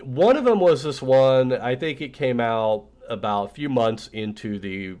 And one of them was this one, I think it came out about a few months into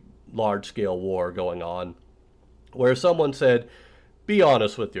the large-scale war going on, where someone said, be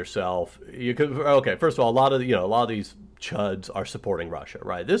honest with yourself. First of all, a lot of these chuds are supporting Russia,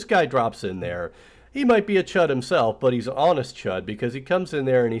 right? This guy drops in there. He might be a chud himself, but he's an honest chud, because he comes in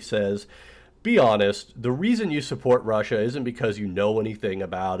there and he says, be honest, the reason you support Russia isn't because you know anything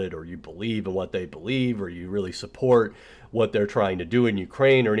about it, or you believe in what they believe, or you really support what they're trying to do in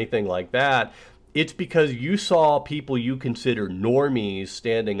Ukraine or anything like that. It's because you saw people you consider normies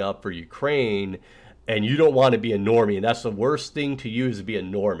standing up for Ukraine, and you don't want to be a normie, and that's the worst thing to you, is to be a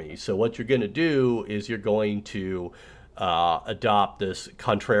normie. So what you're going to do is you're going to adopt this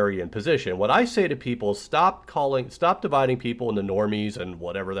contrarian position. What I say to people is stop dividing people into normies and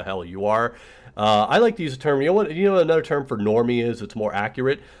whatever the hell you are. I like to use a term. What another term for normie is? It's more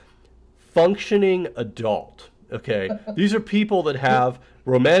accurate. Functioning adult. Okay, these are people that have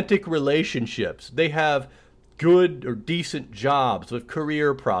romantic relationships. They have good or decent jobs with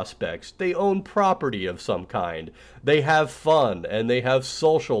career prospects. They own property of some kind. They have fun and they have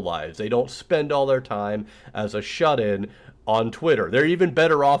social lives. They don't spend all their time as a shut-in on Twitter. They're even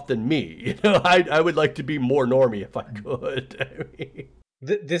better off than me. I would like to be more normie if I could.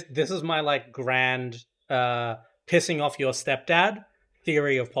 This is my grand pissing off your stepdad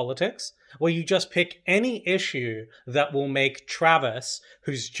theory of politics, where you just pick any issue that will make Travis,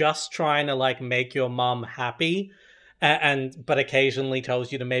 who's just trying to make your mom happy, but occasionally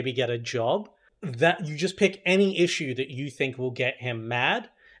tells you to maybe get a job, that you just pick any issue that you think will get him mad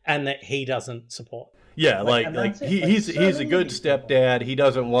and that he doesn't support. Yeah, he's a good stepdad. He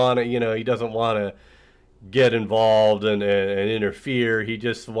doesn't want to get involved and interfere. He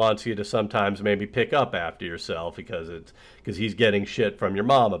just wants you to sometimes maybe pick up after yourself because he's getting shit from your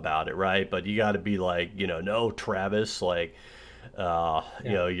mom about it, right? But you got to be no, Travis,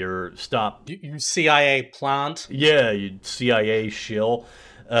 you're stop. You CIA plant. Yeah, you CIA shill.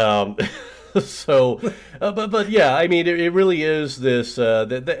 But yeah, I mean, it really is this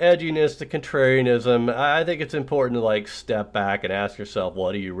the edginess, the contrarianism. I think it's important to step back and ask yourself,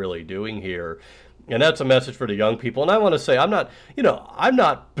 what are you really doing here? And that's a message for the young people. And I want to say, I'm not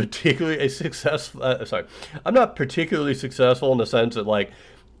particularly successful in the sense that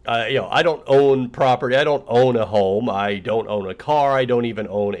I don't own property. I don't own a home. I don't own a car. I don't even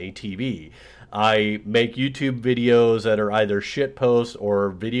own a TV. I make YouTube videos that are either shit posts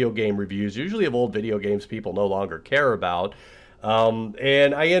or video game reviews, usually of old video games people no longer care about.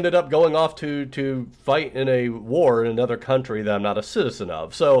 And I ended up going off to fight in a war in another country that I'm not a citizen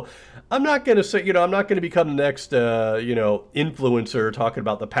of. So I'm not going to say, I'm not going to become the next, influencer talking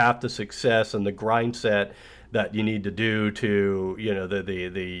about the path to success and the grind set that you need to do to,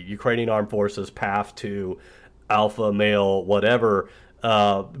 the Ukrainian Armed Forces path to alpha male, whatever.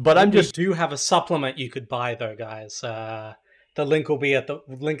 But I'm just do have a supplement you could buy though, guys. The link will be at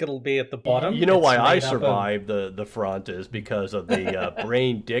the bottom. You know why I survived the front is because of the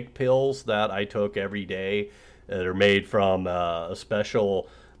brain dick pills that I took every day that are made from a special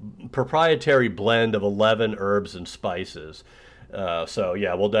proprietary blend of 11 herbs and spices. So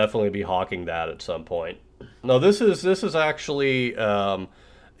yeah, we'll definitely be hawking that at some point. No, this is actually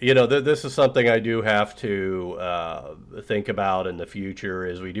This is something I do have to think about in the future.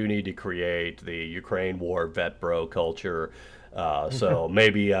 Is we do need to create the Ukraine war vet bro culture. So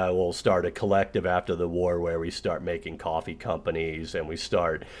maybe I will start a collective after the war where we start making coffee companies and we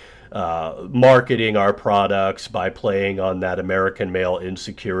start marketing our products by playing on that American male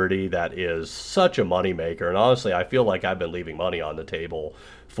insecurity that is such a moneymaker. And honestly, I feel like I've been leaving money on the table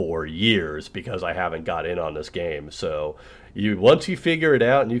for years because I haven't got in on this game. So once you figure it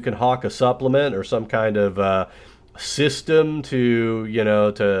out and you can hawk a supplement or some kind of system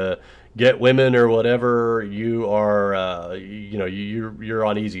to get women or whatever, you are you're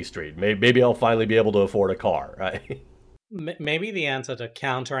on easy street. Maybe I'll finally be able to afford a car, right? Maybe the answer to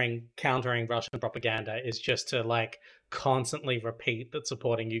countering Russian propaganda is just to like constantly repeat that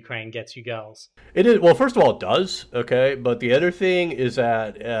supporting Ukraine gets you girls. It is. Well, first of all, it does. Okay, but the other thing is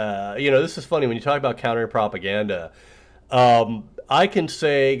that this is funny when you talk about countering propaganda. I can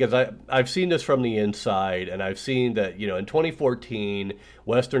say, because I've seen this from the inside, and I've seen that, in 2014,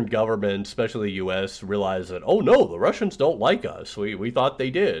 Western governments, especially the U.S., realized that, oh no, the Russians don't like us. We thought they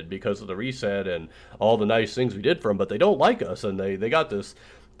did because of the reset and all the nice things we did for them, but they don't like us. And they got this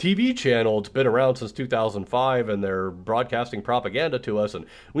TV channel. It's been around since 2005, and they're broadcasting propaganda to us, and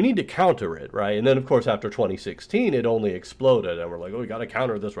we need to counter it, right? And then, of course, after 2016, it only exploded, and we're like, oh, we got to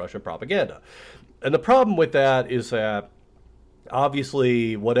counter this Russian propaganda. And the problem with that is that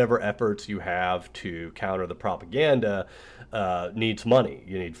obviously, whatever efforts you have to counter the propaganda needs money.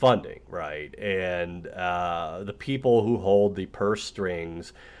 You need funding, right? And the people who hold the purse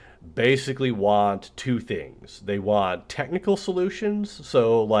strings basically want two things. They want technical solutions,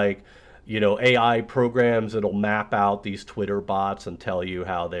 so like, AI programs that'll map out these Twitter bots and tell you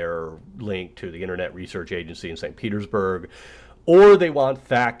how they're linked to the Internet Research Agency in St. Petersburg. Or they want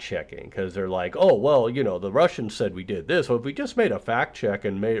fact checking because they're like, oh, well, the Russians said we did this. Well, if we just made a fact check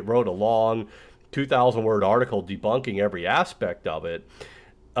and wrote a long 2,000-word article debunking every aspect of it,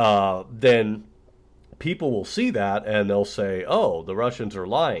 then people will see that and they'll say, oh, the Russians are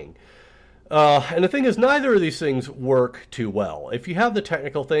lying. And the thing is, neither of these things work too well. If you have the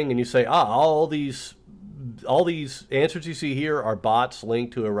technical thing and you say, all these answers you see here are bots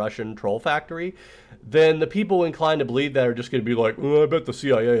linked to a Russian troll factory, then the people inclined to believe that are just going to be like, I bet the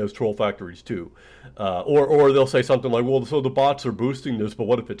CIA has troll factories too. Or they'll say something like, well, so the bots are boosting this, but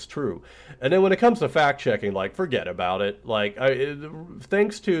what if it's true? And then when it comes to fact-checking, like, forget about it. Like,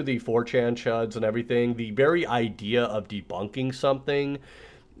 thanks to the 4chan chuds and everything, the very idea of debunking something,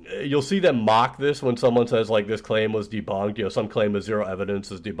 you'll see them mock this when someone says, like, this claim was debunked. Some claim with zero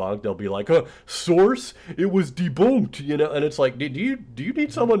evidence is debunked. They'll be like, source? It was debunked, And it's like, do you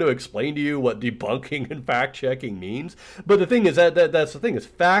need someone to explain to you what debunking and fact-checking means? But the thing is, that's the thing, is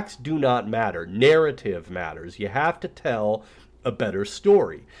facts do not matter. Narrative matters. You have to tell a better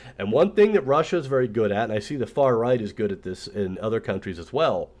story. And one thing that Russia is very good at, and I see the far right is good at this in other countries as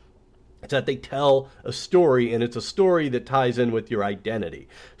well, it's that they tell a story, and it's a story that ties in with your identity.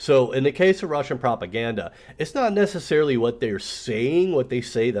 So in the case of Russian propaganda, it's not necessarily what they're saying, what they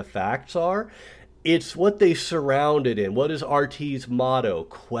say the facts are. It's what they surround it in. What is RT's motto?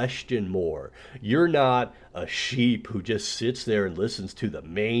 Question more. You're not a sheep who just sits there and listens to the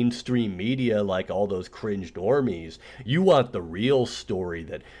mainstream media like all those cringe normies. You want the real story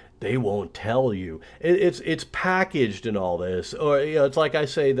that they won't tell you. It's packaged in all this. Or it's like I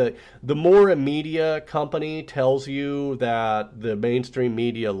say, the more a media company tells you that the mainstream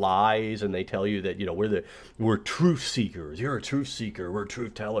media lies, and they tell you that we're truth seekers. You're a truth seeker. We're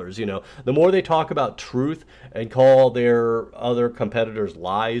truth tellers. The more they talk about truth and call their other competitors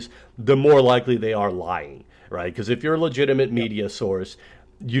lies, the more likely they are lying, right? Because if you're a legitimate media source,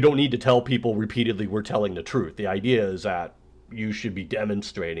 you don't need to tell people repeatedly we're telling the truth. The idea is that you should be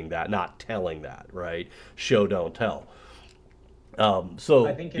demonstrating that, not telling that, right? Show, don't tell. So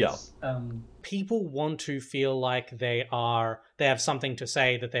I think it's people want to feel like they have something to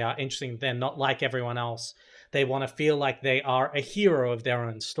say, that they are interesting, they're not like everyone else. They want to feel like they are a hero of their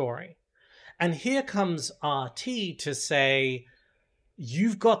own story. And here comes RT to say,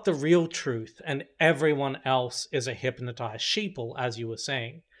 you've got the real truth and everyone else is a hypnotized sheeple, as you were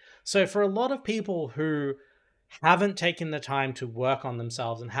saying. So for a lot of people who haven't taken the time to work on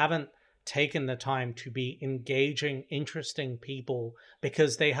themselves and haven't taken the time to be engaging, interesting people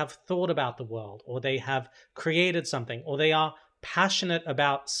because they have thought about the world, or they have created something, or they are passionate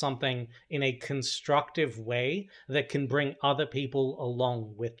about something in a constructive way that can bring other people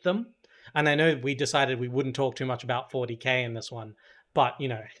along with them. And I know we decided we wouldn't talk too much about 40K in this one, but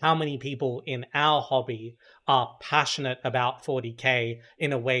how many people in our hobby are passionate about 40K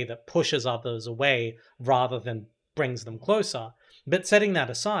in a way that pushes others away rather than brings them closer? But setting that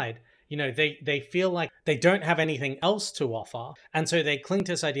aside, they feel like they don't have anything else to offer. And so they cling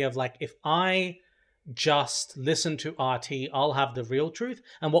to this idea of like, if I just listen to RT, I'll have the real truth.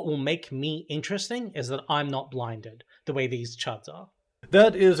 And what will make me interesting is that I'm not blinded the way these chuds are.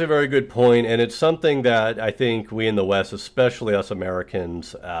 That is a very good point, and it's something that I think we in the West, especially us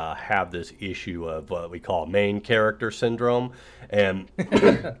Americans, have this issue of what we call main character syndrome. And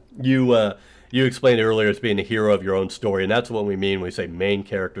you explained earlier as being a hero of your own story, and that's what we mean when we say main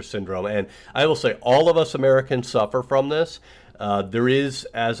character syndrome. And I will say all of us Americans suffer from this. There is,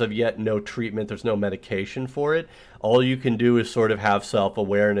 as of yet, no treatment. There's no medication for it. All you can do is sort of have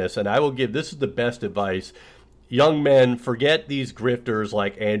self-awareness. And I will give, this is the best advice. Young men, forget these grifters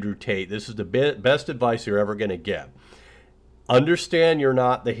like Andrew Tate. This is the best advice you're ever going to get. Understand you're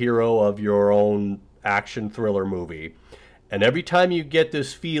not the hero of your own action thriller movie. And every time you get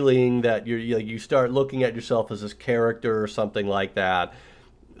this feeling that you start looking at yourself as this character or something like that,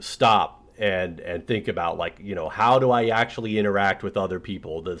 stop and think about, like, how do I actually interact with other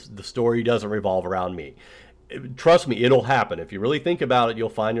people? The story doesn't revolve around me. Trust me, it'll happen. If you really think about it, you'll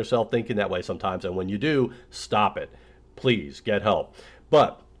find yourself thinking that way sometimes. And when you do, stop it. Please get help.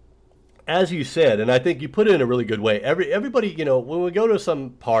 But as you said, and I think you put it in a really good way, everybody, when we go to some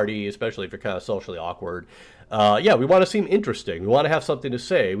party, especially if you're kind of socially awkward, we want to seem interesting. We want to have something to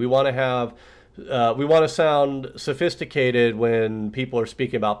say. We want to sound sophisticated when people are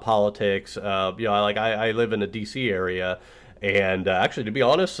speaking about politics. I live in the D.C. area. And actually, to be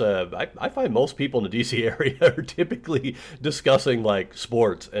honest, I find most people in the D.C. area are typically discussing like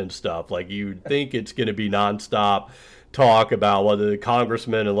sports and stuff. Like, you'd think it's going to be nonstop talk about whether the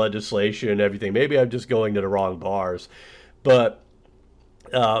congressmen and legislation and everything. Maybe I'm just going to the wrong bars. But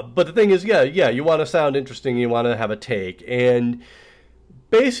the thing is, you want to sound interesting. You want to have a take. And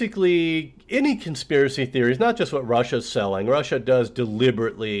basically, any conspiracy theories, not just what Russia's selling. Russia does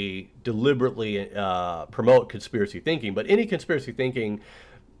deliberately promote conspiracy thinking, but any conspiracy thinking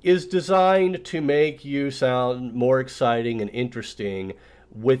is designed to make you sound more exciting and interesting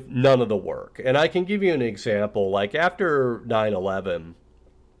with none of the work. And I can give you an example. Like after 9/11,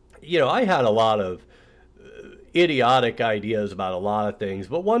 I had a lot of idiotic ideas about a lot of things,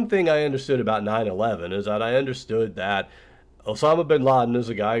 but one thing I understood about 9/11 is that I understood that Osama bin Laden is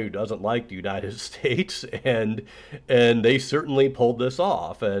a guy who doesn't like the United States, and they certainly pulled this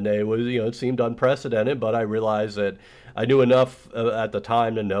off. And it was, it seemed unprecedented, but I realized that I knew enough at the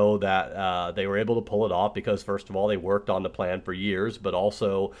time to know that they were able to pull it off because, first of all, they worked on the plan for years, but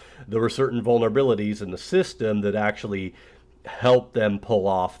also there were certain vulnerabilities in the system that actually help them pull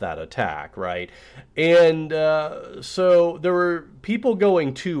off that attack, right? And so there were people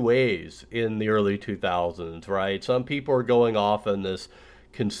going two ways in the early 2000s, right? Some people are going off in this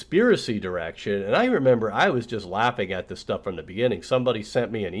conspiracy direction, and I remember I was just laughing at this stuff from the beginning. Somebody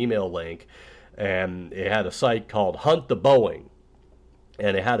sent me an email link, and it had a site called Hunt the Boeing,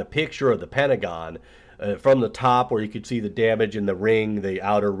 and it had a picture of the Pentagon from the top where you could see the damage in the ring, the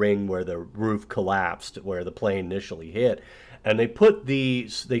outer ring where the roof collapsed, where the plane initially hit. And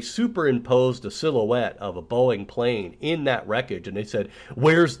they superimposed a silhouette of a Boeing plane in that wreckage, and they said,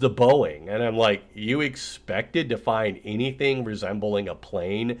 "Where's the Boeing?" And I'm like, you expected to find anything resembling a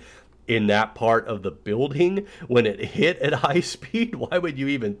plane in that part of the building when it hit at high speed? Why would you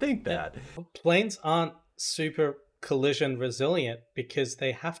even think that? Planes aren't super collision resilient because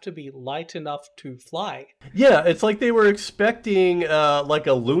they have to be light enough to fly. Yeah, it's like they were expecting like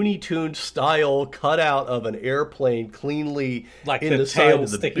a Looney Tunes style cutout of an airplane cleanly like in the side tail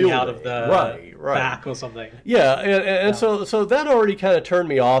of the sticking building. out of the back or something. Yeah, and so that already kind of turned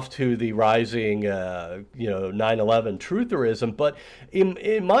me off to the rising 9/11 trutherism. But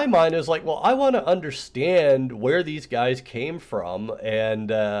in my mind, it's like, well, I want to understand where these guys came from and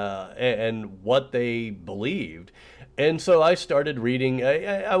what they believed. And so I started reading.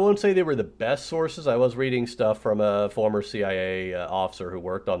 I won't say they were the best sources. I was reading stuff from a former CIA officer who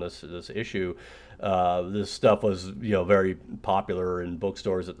worked on this issue. This stuff was, very popular in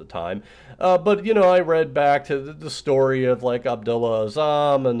bookstores at the time. But I read back to the story of like Abdullah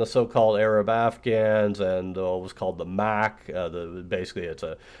Azzam and the so-called Arab Afghans and what was called the MAC. Basically, it's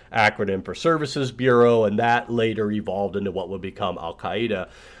an acronym for Services Bureau, and that later evolved into what would become Al Qaeda.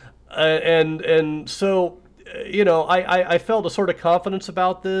 And so. I felt a sort of confidence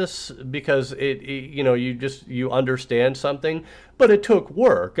about this because you understand something, but it took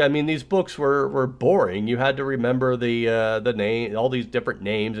work. I mean, these books were boring. You had to remember the name, all these different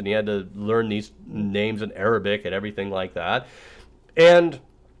names, and you had to learn these names in Arabic and everything like that. And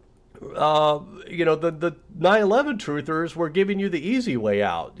the 9/11 truthers were giving you the easy way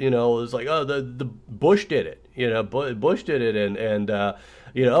out. It was like, oh, the Bush did it. Bush did it, and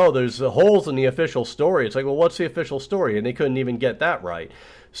there's holes in the official story. It's like, well, what's the official story? And they couldn't even get that right.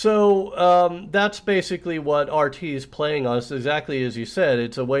 So that's basically what RT is playing on. It's exactly as you said.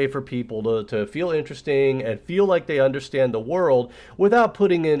 It's a way for people to feel interesting and feel like they understand the world without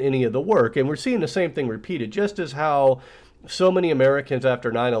putting in any of the work. And we're seeing the same thing repeated, just as how so many Americans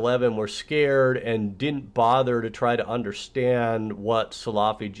after 9/11 were scared and didn't bother to try to understand what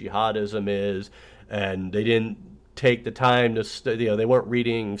Salafi jihadism is, and they didn't take the time to they weren't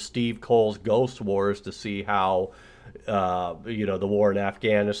reading Steve Cole's Ghost Wars to see how the war in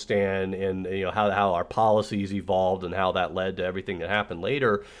Afghanistan and how our policies evolved and how that led to everything that happened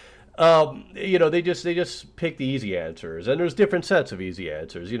later. They just pick the easy answers, and there's different sets of easy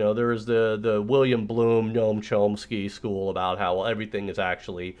answers. There's the William Bloom, Noam Chomsky school about how everything is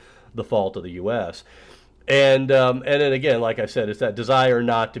actually the fault of the U.S. And then again, like I said, it's that desire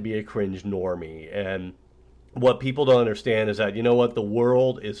not to be a cringe normie. And what people don't understand is that, the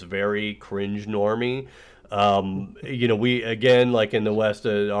world is very cringe normie. We, again, like in the West,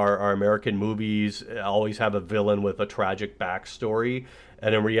 our American movies always have a villain with a tragic backstory.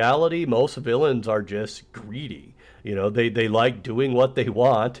 And in reality, most villains are just greedy. They like doing what they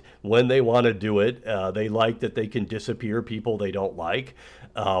want when they want to do it. They like that they can disappear people they don't like.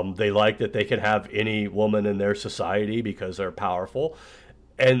 They like that they can have any woman in their society because they're powerful.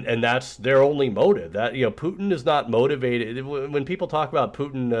 And that's their only motive. That Putin is not motivated. When people talk about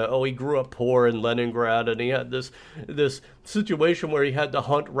Putin, he grew up poor in Leningrad, and he had this situation where he had to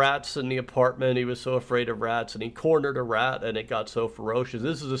hunt rats in the apartment. He was so afraid of rats, and he cornered a rat, and it got so ferocious.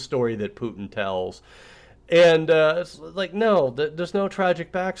 This is a story that Putin tells. And it's like, no, there's no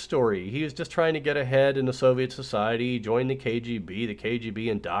tragic backstory. He was just trying to get ahead in the Soviet society. He joined the KGB. The KGB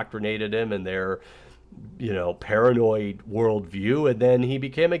indoctrinated him in their paranoid worldview, and then he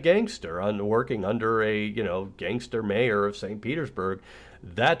became a gangster working under a gangster mayor of St. Petersburg.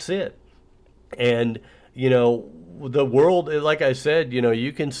 That's it. And the world, like I said,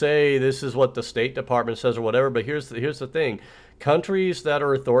 you can say this is what the State Department says or whatever, but here's the thing. Countries that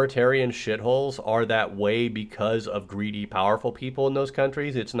are authoritarian shitholes are that way because of greedy, powerful people in those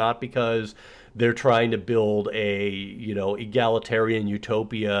countries. It's not because they're trying to build a, egalitarian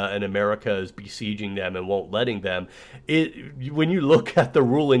utopia and America is besieging them and won't letting them. When you look at the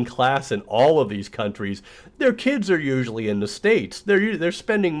ruling class in all of these countries, their kids are usually in the States. They're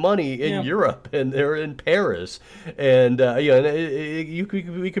spending money in Europe, and they're in Paris. And,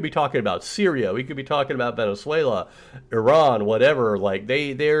 we could be talking about Syria. We could be talking about Venezuela, Iran, whatever. Like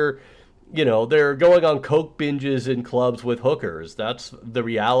they're going on coke binges in clubs with hookers. That's the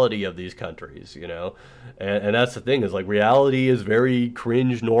reality of these countries, and that's the thing, is like reality is very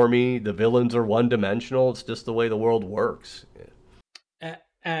cringe normie. The villains are one dimensional. It's just the way the world works.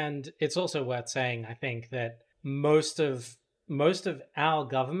 And it's also worth saying, I think, that most of our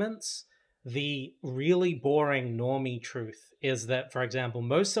governments, the really boring normie truth is that, for example,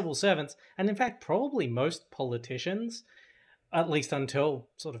 most civil servants, and in fact probably most politicians, at least until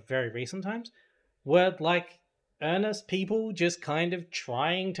sort of very recent times, were like earnest people just kind of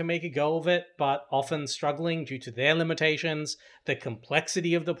trying to make a go of it, but often struggling due to their limitations, the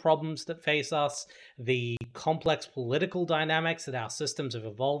complexity of the problems that face us, the complex political dynamics that our systems have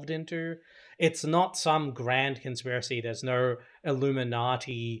evolved into. It's not some grand conspiracy. There's no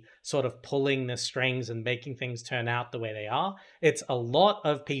Illuminati sort of pulling the strings and making things turn out the way they are. It's a lot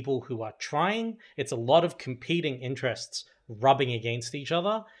of people who are trying. It's a lot of competing interests rubbing against each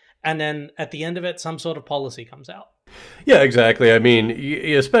other, and then at the end of it, some sort of policy comes out. Yeah, exactly. I mean,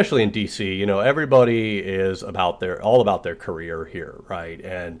 especially in DC, everybody is all about their career here, right?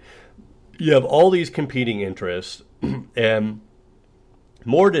 And you have all these competing interests, and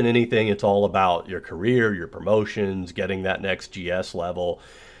more than anything, it's all about your career, your promotions, getting that next GS level,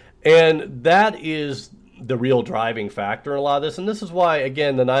 and that is the real driving factor in a lot of this. And this is why,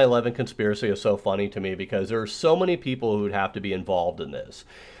 again, the 9/11 conspiracy is so funny to me, because there are so many people who would have to be involved in this.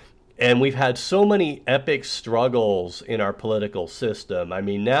 And we've had so many epic struggles in our political system. I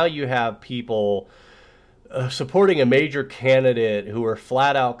mean, now you have people supporting a major candidate who are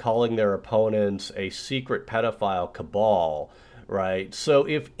flat out calling their opponents a secret pedophile cabal, right? So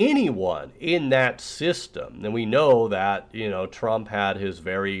if anyone in that system, and we know that, Trump had his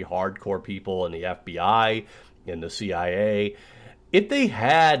very hardcore people in the FBI, in the CIA, if they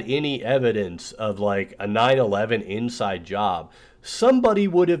had any evidence of like a 9/11 inside job, somebody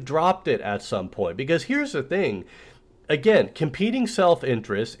would have dropped it at some point. Because here's the thing, again, competing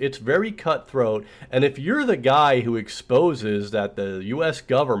self-interest, it's very cutthroat. And if you're the guy who exposes that the U.S.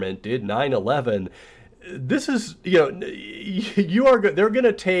 government did 9/11, this is, they're going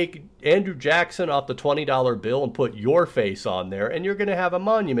to take Andrew Jackson off the $20 bill and put your face on there, and you're going to have a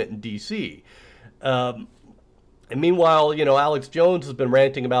monument in D.C. And meanwhile, Alex Jones has been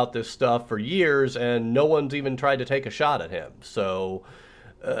ranting about this stuff for years, and no one's even tried to take a shot at him. So,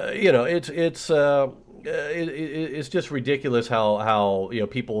 it's just ridiculous how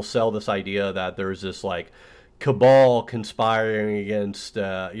people sell this idea that there's this like cabal conspiring against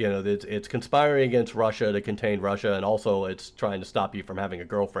it's conspiring against Russia to contain Russia, and also it's trying to stop you from having a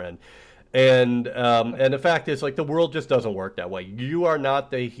girlfriend. And the fact is, like, the world just doesn't work that way. You are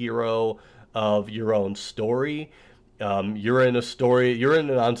not the hero of your own story. You're in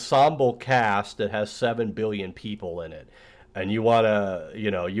an ensemble cast that has 7 billion people in it, and you want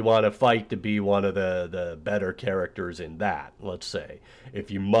to fight to be one of the better characters in that, let's say, if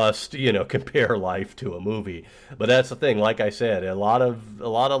you must, compare life to a movie. But that's the thing, like I said, a lot of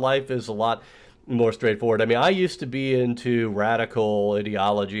life is a lot more straightforward. I mean, I used to be into radical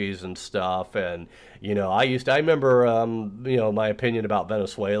ideologies and stuff, and I remember my opinion about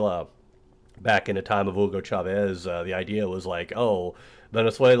Venezuela back in the time of Hugo Chavez. The idea was like, oh,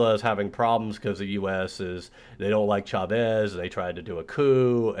 Venezuela is having problems because the U.S. they don't like Chavez. They tried to do a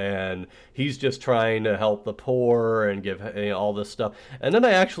coup, and he's just trying to help the poor and give all this stuff. And then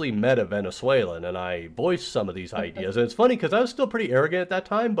I actually met a Venezuelan, and I voiced some of these ideas. And it's funny because I was still pretty arrogant at that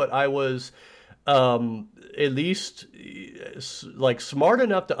time, but I was at least like smart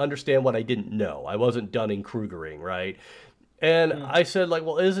enough to understand what I didn't know. I wasn't Dunning-Krugering, right? And I said, like,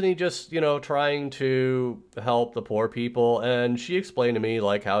 well, isn't he just, trying to help the poor people? And she explained to me,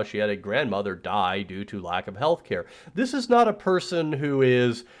 like, how she had a grandmother die due to lack of health care. This is not a person who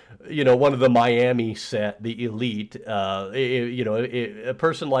is, one of the Miami set, the elite. A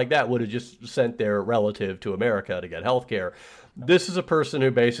person like that would have just sent their relative to America to get health care. This is a person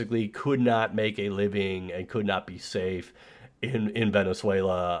who basically could not make a living and could not be safe in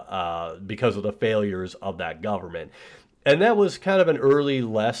Venezuela because of the failures of that government. And that was kind of an early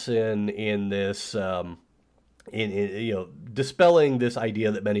lesson in this, dispelling this idea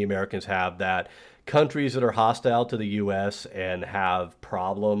that many Americans have that countries that are hostile to the U.S. and have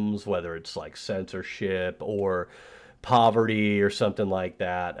problems, whether it's like censorship or poverty or something like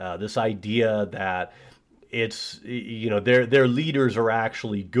that, this idea that it's, their leaders are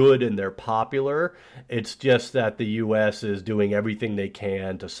actually good and they're popular. It's just that the U.S. is doing everything they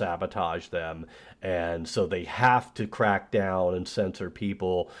can to sabotage them. And so they have to crack down and censor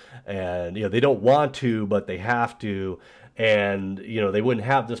people. And, they don't want to, but they have to. And, they wouldn't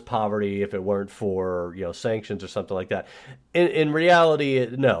have this poverty if it weren't for, sanctions or something like that. In reality,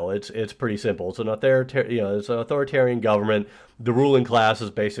 no, it's pretty simple. It's an authoritarian government. The ruling class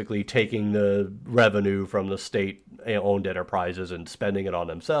is basically taking the revenue from the state-owned enterprises and spending it on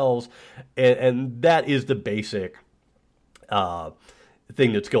themselves. And that is the basic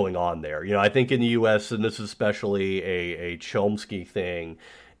thing that's going on there. I think in the U.S., and this is especially a Chomsky thing,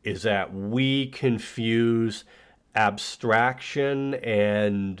 is that we confuse abstraction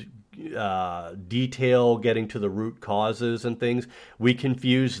and detail, getting to the root causes and things. We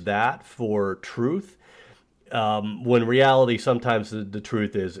confuse that for truth, when reality sometimes the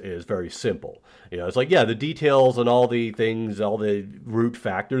truth is very simple. It's like, yeah, the details and all the things, all the root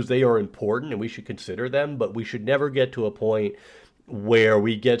factors, they are important and we should consider them, but we should never get to a point where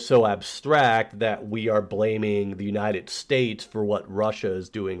we get so abstract that we are blaming the United States for what Russia is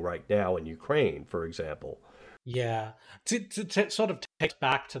doing right now in Ukraine, for example. Yeah, to sort of take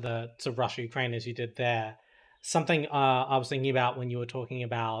back to Russia, Ukraine, as you did there, something I was thinking about when you were talking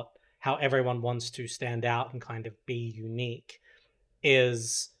about how everyone wants to stand out and kind of be unique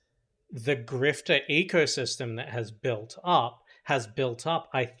is the grifter ecosystem that has built up,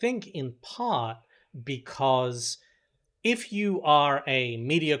 I think, in part because if you are a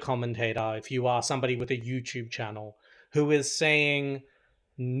media commentator, if you are somebody with a YouTube channel who is saying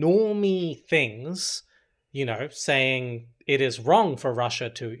normie things, saying it is wrong for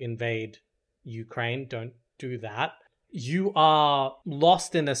Russia to invade Ukraine, don't do that, you are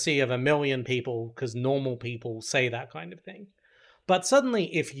lost in a sea of a million people because normal people say that kind of thing. But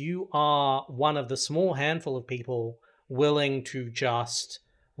suddenly, if you are one of the small handful of people willing to just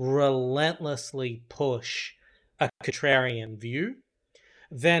relentlessly push a contrarian view,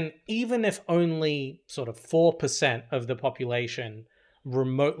 then even if only sort of 4% of the population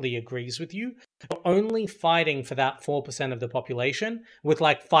remotely agrees with you, you're only fighting for that 4% of the population with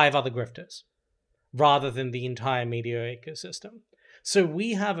like 5 other grifters, rather than the entire media ecosystem. So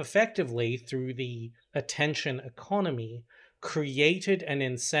we have effectively, through the attention economy, created an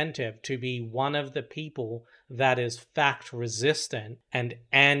incentive to be one of the people that is fact resistant and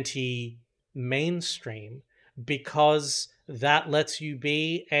anti mainstream, because that lets you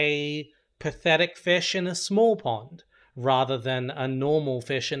be a pathetic fish in a small pond rather than a normal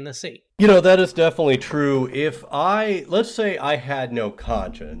fish in the sea. That is definitely true. Let's say I had no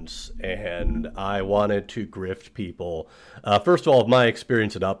conscience and I wanted to grift people. First of all, with my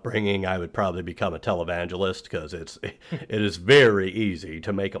experience and upbringing, I would probably become a televangelist because it is very easy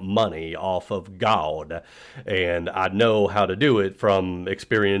to make money off of God. And I know how to do it from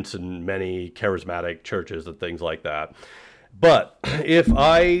experience in many charismatic churches and things like that. But if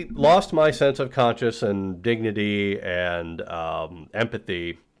I lost my sense of conscience and dignity and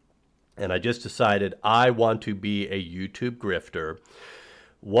empathy, and I just decided I want to be a YouTube grifter,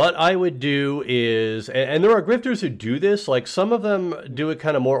 what I would do is, and there are grifters who do this, like some of them do it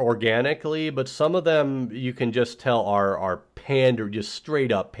kind of more organically, but some of them you can just tell are just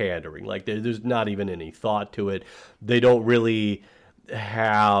straight up pandering. Like there's not even any thought to it. They don't really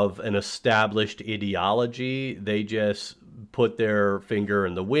have an established ideology. They just put their finger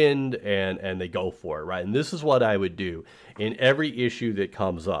in the wind and they go for it, right? And this is what I would do in every issue that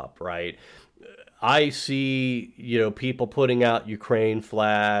comes up, right? I see, people putting out Ukraine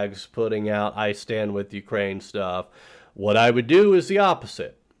flags, putting out I stand with Ukraine stuff. What I would do is the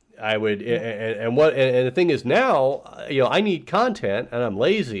opposite. I would, and the thing is now, I need content and I'm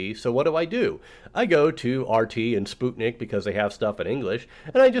lazy. So what do? I go to RT and Sputnik because they have stuff in English,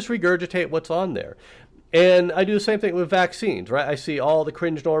 and I just regurgitate what's on there. And I do the same thing with vaccines, right? I see all the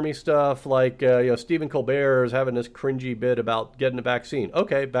cringe normie stuff, like Stephen Colbert is having this cringy bit about getting a vaccine.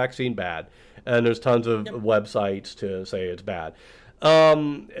 Okay, vaccine bad, and there's tons of websites to say it's bad.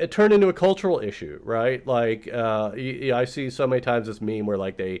 It turned into a cultural issue, right? Like I see so many times this meme where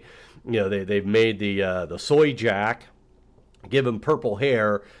like they've made the soy jack, give him purple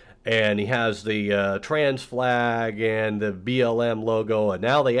hair, and he has the trans flag and the BLM logo, and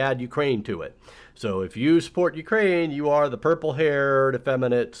now they add Ukraine to it. So if you support Ukraine, you are the purple-haired,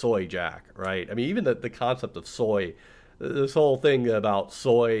 effeminate soy jack, right? I mean, even the concept of soy, this whole thing about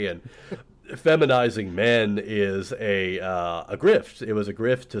soy and feminizing men is a grift. It was a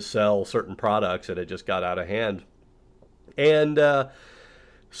grift to sell certain products, and it just got out of hand. And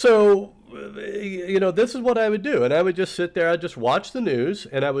so, this is what I would do. And I would just sit there, I'd just watch the news,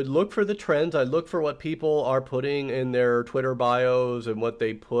 and I would look for the trends. I'd look for what people are putting in their Twitter bios and what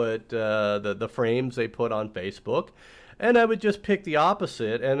they put, the frames they put on Facebook. And I would just pick the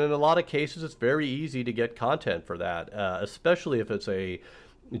opposite. And in a lot of cases, it's very easy to get content for that, especially if it's a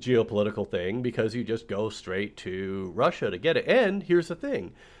geopolitical thing, because you just go straight to Russia to get it. And here's the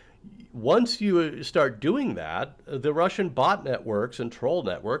thing. Once you start doing that, the Russian bot networks and troll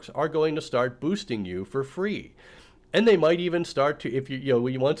networks are going to start boosting you for free. And they might even start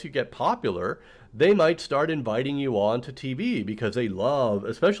to, once you get popular, they might start inviting you on to TV because they love,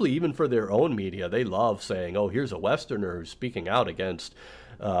 especially even for their own media, they love saying, oh, here's a Westerner who's speaking out against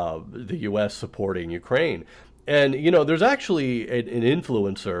the U.S. supporting Ukraine. And, there's actually an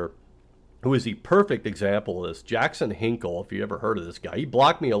influencer who is the perfect example of this, Jackson Hinkle, if you ever heard of this guy. He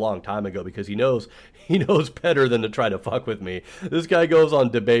blocked me a long time ago because he knows better than to try to fuck with me. This guy goes on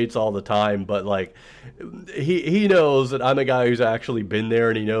debates all the time, but like he knows that I'm a guy who's actually been there,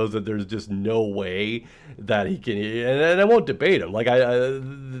 and he knows that there's just no way that he can, and I won't debate him. Like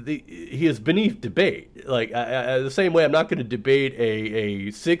he is beneath debate. Like the same way I'm not going to debate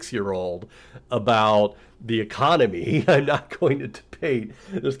a 6-year-old about the economy. I'm not going to debate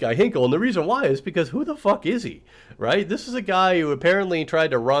this guy Hinkle. And the reason why is because who the fuck is he, right? This is a guy who apparently tried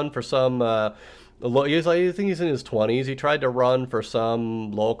to run for some, I think he's in his 20s. He tried to run for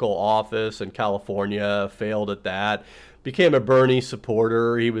some local office in California, failed at that, became a Bernie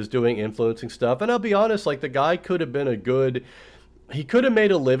supporter. He was doing influencing stuff. And I'll be honest, like the guy could have been he could have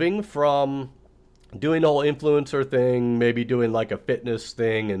made a living from doing the whole influencer thing, maybe doing like a fitness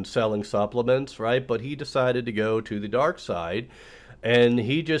thing and selling supplements, right? But he decided to go to the dark side, and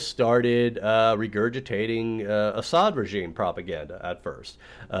he just started regurgitating Assad regime propaganda at first,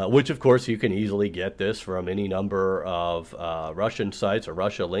 which of course you can easily get this from any number of Russian sites or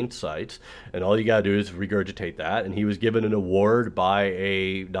Russia-linked sites, and all you gotta do is regurgitate that. And he was given an award by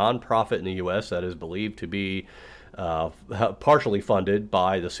a nonprofit in the U.S. that is believed to be partially funded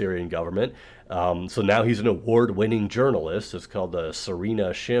by the Syrian government. So now he's an award-winning journalist. It's called the Serena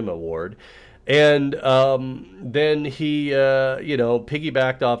Shim Award. And then he,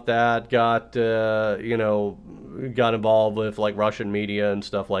 piggybacked off that, got, got involved with like Russian media and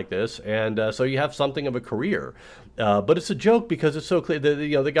stuff like this, and so you have something of a career. But it's a joke because it's so clear.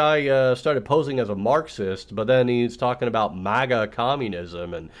 The guy started posing as a Marxist, but then he's talking about MAGA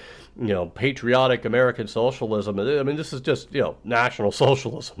communism and patriotic American socialism. I mean, this is just National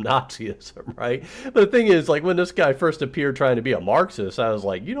Socialism, Nazism, right? But the thing is, like when this guy first appeared trying to be a Marxist, I was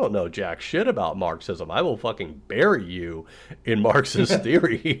like, you don't know jack shit about Marxism. I will fucking bury you in Marxist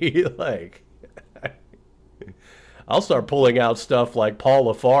theory. Like, I'll start pulling out stuff like Paul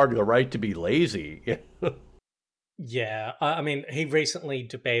Lafargue, The Right to Be Lazy. Yeah, I mean, he recently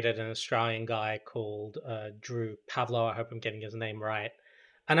debated an Australian guy called Drew Pavlo. I hope I'm getting his name right.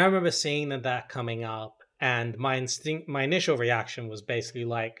 And I remember seeing that coming up, and my initial reaction was basically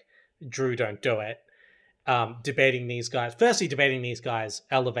like, Drew, don't do it. Debating these guys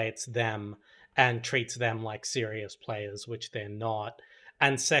elevates them and treats them like serious players, which they're not.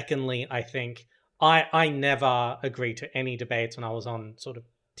 And secondly, I think I never agreed to any debates when I was on sort of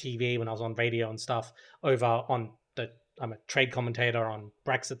TV, when I was on radio and stuff, I'm a trade commentator on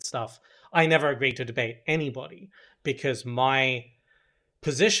Brexit stuff. I never agreed to debate anybody because my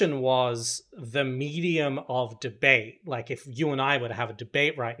position was the medium of debate. Like if you and I were to have a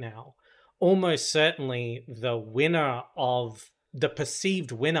debate right now, almost certainly the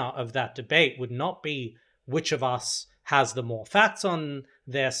perceived winner of that debate would not be which of us has the more facts on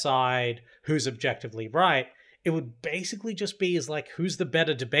their side, who's objectively right. It would basically just be who's the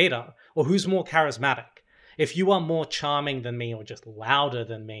better debater or who's more charismatic. If you are more charming than me or just louder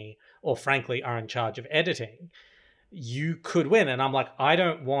than me, or frankly are in charge of editing, you could win. And I'm like,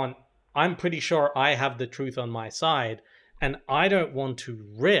 I'm pretty sure I have the truth on my side, and I don't want to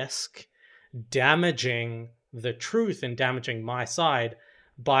risk damaging the truth and damaging my side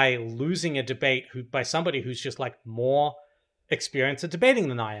by losing a debate by somebody who's just like more experienced at debating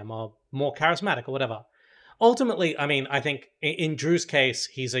than I am, or more charismatic or whatever. Ultimately, I mean, I think in Drew's case,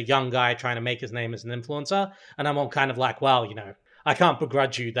 he's a young guy trying to make his name as an influencer. And I'm all kind of like, well, I can't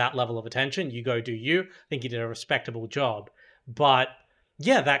begrudge you that level of attention. You go do you. I think you did a respectable job. But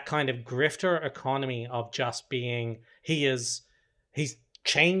yeah, that kind of grifter economy of just being, he's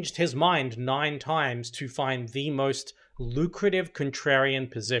changed his mind 9 times to find the most lucrative contrarian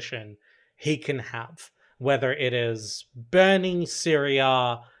position he can have. Whether it is burning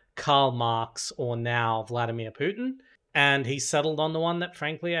Syria, Karl Marx, or now Vladimir Putin, and he settled on the one that,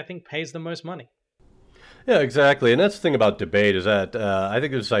 frankly, I think pays the most money. Yeah, exactly. And that's the thing about debate is that I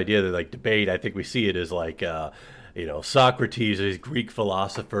think this idea that like debate, I think we see it as like, Socrates, these Greek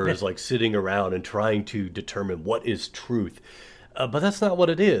philosophers like sitting around and trying to determine what is truth. But that's not what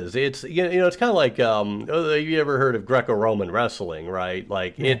it is. It's it's kind of like have you ever heard of Greco-Roman wrestling, right?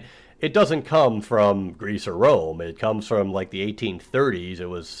 Like it doesn't come from Greece or Rome. It comes from like the 1830s. It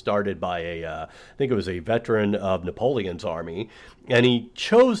was started by I think it was a veteran of Napoleon's army. And he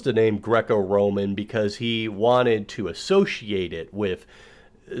chose the name Greco-Roman because he wanted to associate it with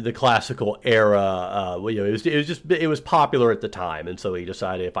the classical era. It was popular at the time. And so he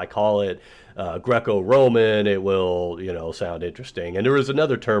decided if I call it Greco-Roman, it will, sound interesting. And there was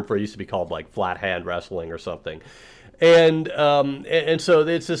another term for it. It used to be called like flat hand wrestling or something. And so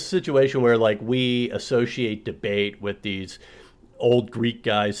it's this situation where like we associate debate with these old Greek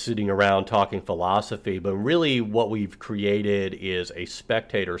guys sitting around talking philosophy, but really what we've created is a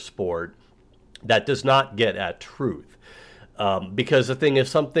spectator sport that does not get at truth. Because the thing is,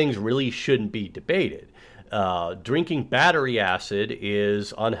 some things really shouldn't be debated. Drinking battery acid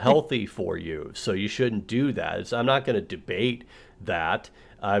is unhealthy for you, so you shouldn't do that. I'm not going to debate that.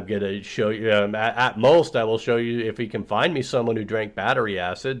 I'm going to show you, at most, I will show you if you can find me someone who drank battery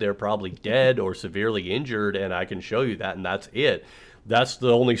acid. They're probably dead or severely injured, and I can show you that, and that's it. That's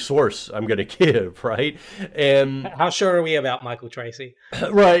the only source I'm going to give, right? And how sure are we about Michael Tracy?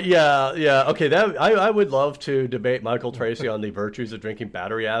 Right, yeah. Okay, I would love to debate Michael Tracy on the virtues of drinking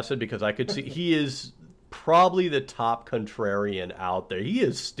battery acid, because I could see he is probably the top contrarian out there.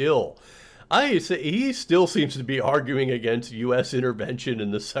 He still seems to be arguing against U.S. intervention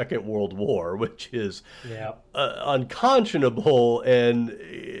in the Second World War, which is unconscionable,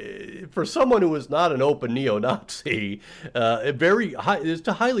 and for someone who is not an open neo-Nazi, it's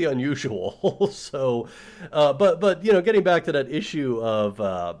highly unusual. So, but getting back to that issue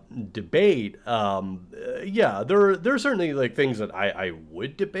of debate, there are certainly like things that I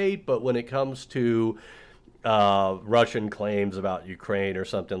would debate, but when it comes to Russian claims about Ukraine or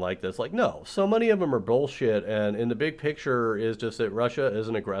something like this, like, no, so many of them are bullshit. And in the big picture is just that Russia is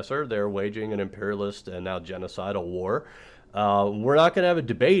an aggressor. They're waging an imperialist and now genocidal war. We're not going to have a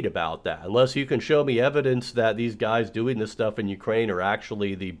debate about that unless you can show me evidence that these guys doing this stuff in Ukraine are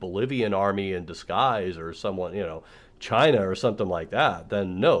actually the Bolivian army in disguise or someone, China or something like that.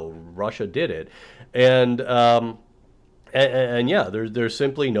 Then no, Russia did it. And yeah, there's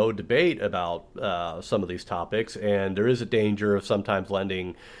simply no debate about some of these topics, and there is a danger of sometimes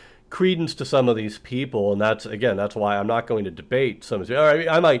lending credence to some of these people, and that's why I'm not going to debate some of these.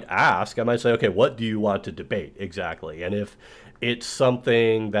 I might ask, I might say, okay, what do you want to debate exactly? And if it's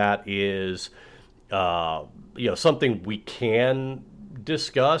something that is, something we can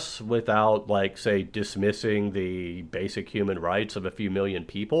discuss without, like, say, dismissing the basic human rights of a few million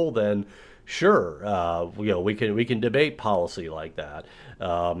people, then sure, we can debate policy like that.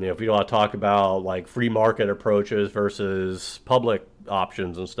 If you want to talk about like free market approaches versus public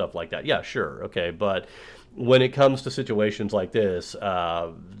options and stuff like that, yeah, sure, okay. But when it comes to situations like this,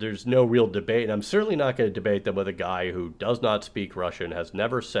 there's no real debate, and I'm certainly not going to debate them with a guy who does not speak Russian, has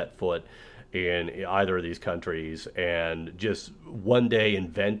never set foot in either of these countries, and just one day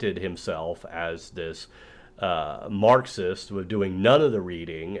invented himself as this Marxist with doing none of the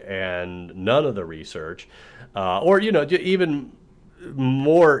reading and none of the research. Even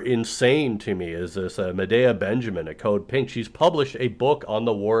more insane to me is this Medea Benjamin at Code Pink. She's published a book on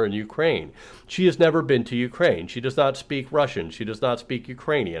the war in Ukraine. She has never been to Ukraine. She does not speak Russian. She does not speak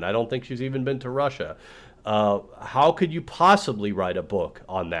Ukrainian. I don't think she's even been to Russia. How could you possibly write a book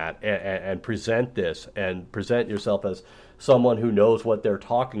on that and present this and present yourself as someone who knows what they're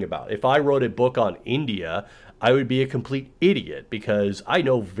talking about? If I wrote a book on India, I would be a complete idiot because I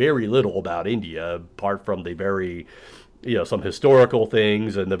know very little about India apart from the very, some historical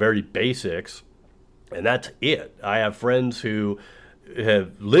things and the very basics, and that's it. I have friends who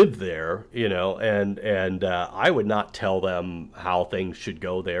have lived there, and I would not tell them how things should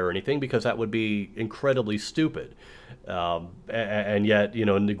go there or anything because that would be incredibly stupid. And yet,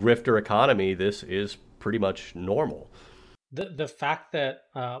 in the grifter economy, this is pretty much normal. The fact that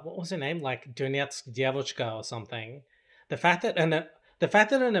what was her name, like Donetsk Devochka or something, the fact that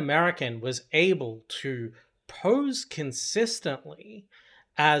an American was able to pose consistently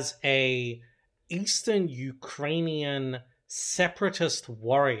as a Eastern Ukrainian separatist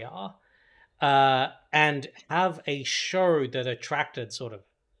warrior and have a show that attracted sort of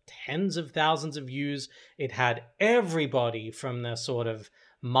tens of thousands of views. It had everybody from the sort of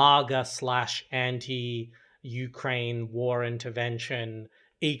MAGA / anti-Ukraine war intervention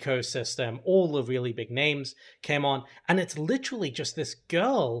ecosystem, all the really big names came on, and it's literally just this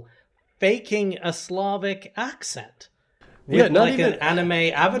girl faking a Slavic accent. Yeah, not like even an anime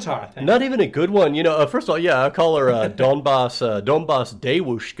avatar thing. Not even a good one. First of all, yeah, I call her Donbas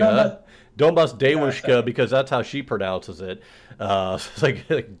Dewushka because that's how she pronounces it. It's like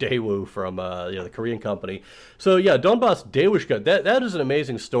Daewoo from the Korean company. So yeah, Donbas Dewushka. That is an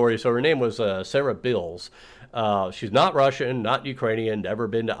amazing story. So her name was Sarah Bills. She's not Russian, not Ukrainian, never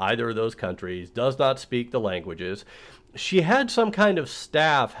been to either of those countries, does not speak the languages. She had some kind of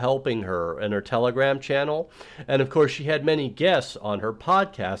staff helping her in her Telegram channel. And of course, she had many guests on her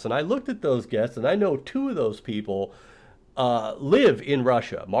podcast. And I looked at those guests, and I know two of those people live in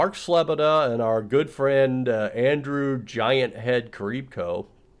Russia. Mark Sleboda and our good friend Andrew Giant Head Karibko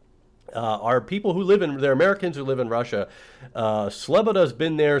are people who they're Americans who live in Russia. Sleboda's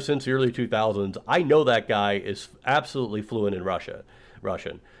been there since the early 2000s. I know that guy is absolutely fluent in Russian.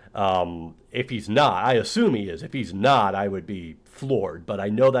 If he's not, I assume he is. If he's not, I would be floored. But I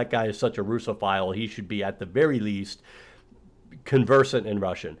know that guy is such a Russophile, he should be at the very least conversant in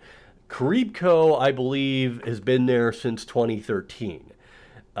Russian. Karibko, I believe, has been there since 2013.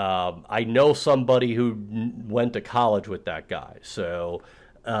 I know somebody who went to college with that guy. So,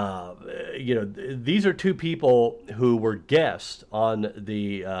 these are two people who were guests on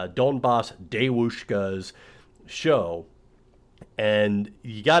the Donbas Dewushka's show. And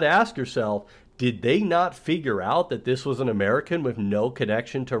you got to ask yourself, did they not figure out that this was an American with no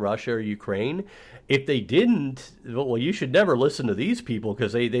connection to Russia or Ukraine? If they didn't, well, you should never listen to these people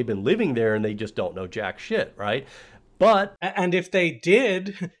because they've been living there and they just don't know jack shit, right? And if they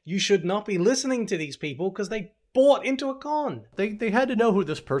did, you should not be listening to these people because they bought into a con. They had to know who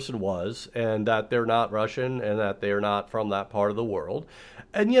this person was and that they're not Russian and that they're not from that part of the world.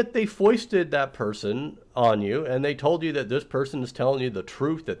 And yet they foisted that person on you and they told you that this person is telling you the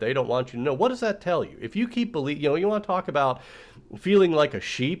truth that they don't want you to know. What does that tell you? If you keep believing, you want to talk about feeling like a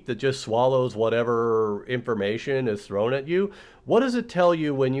sheep that just swallows whatever information is thrown at you, what does it tell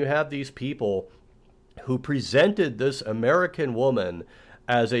you when you have these people who presented this American woman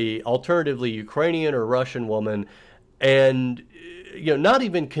as a alternatively Ukrainian or Russian woman, and not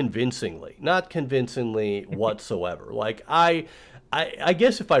even convincingly, not convincingly whatsoever. Like I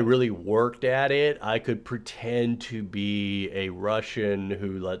guess if I really worked at it, I could pretend to be a Russian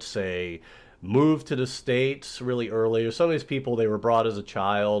who, let's say, moved to the States really early. Or some of these people, they were brought as a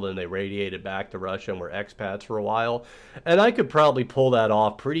child and they radiated back to Russia and were expats for a while. And I could probably pull that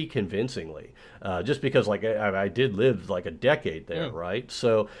off pretty convincingly, just because like I did live like a decade there, right?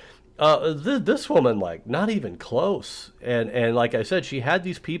 So this woman, like, not even close. And like I said, she had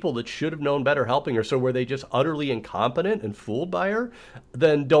these people that should have known better helping her. So were they just utterly incompetent and fooled by her?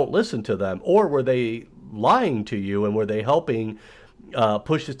 Then don't listen to them. Or were they lying to you, and were they helping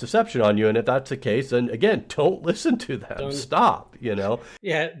push this deception on you? And if that's the case, then again, don't listen to them. Stop,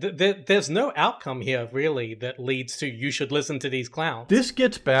 Yeah, there's no outcome here, really, that leads to you should listen to these clowns. This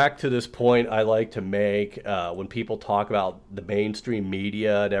gets back to this point I like to make when people talk about the mainstream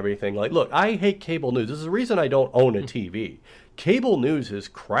media and everything. Like, look, I hate cable news. This is the reason I don't own a TV. Cable news is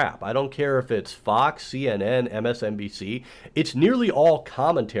crap. I don't care if it's Fox, CNN, MSNBC. It's nearly all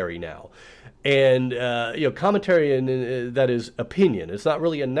commentary now. And, commentary that is opinion. It's not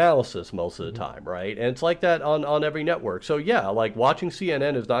really analysis most of the time, right? And it's like that on every network. So, yeah, like watching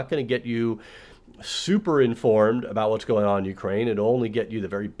CNN is not going to get you super informed about what's going on in Ukraine. It'll only get you the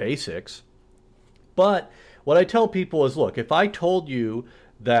very basics. But what I tell people is, look, if I told you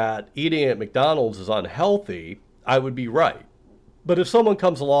that eating at McDonald's is unhealthy, I would be right. But if someone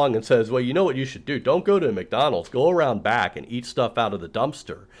comes along and says, well, you know what you should do? Don't go to McDonald's. Go around back and eat stuff out of the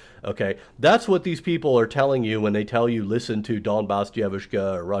dumpster. Okay? That's what these people are telling you when they tell you listen to Donbas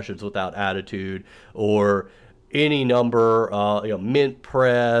Devushka or Russians Without Attitude or any number, Mint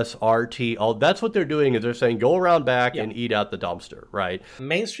Press, RT. All that's what they're doing is they're saying go around back and eat out the dumpster, right?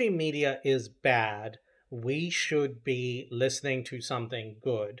 Mainstream media is bad. We should be listening to something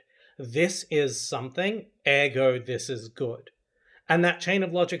good. This is something, ergo this is good. And that chain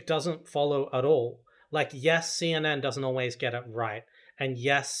of logic doesn't follow at all. Like, yes, CNN doesn't always get it right. And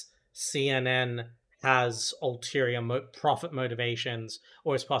yes, CNN has ulterior profit motivations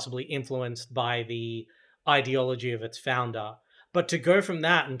or is possibly influenced by the ideology of its founder. But to go from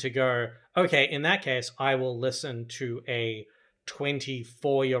that and to go, okay, in that case, I will listen to a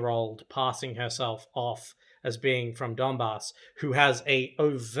 24-year-old passing herself off as being from Donbass who has a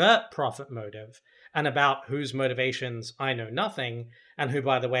overt profit motive and about whose motivations I know nothing, and who,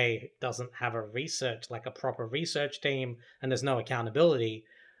 by the way, doesn't have a proper research team, and there's no accountability.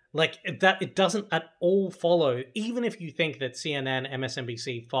 Like, that, it doesn't at all follow, even if you think that CNN,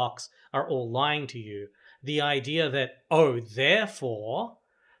 MSNBC, Fox are all lying to you, the idea that, therefore,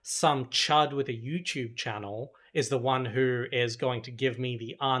 some chud with a YouTube channel is the one who is going to give me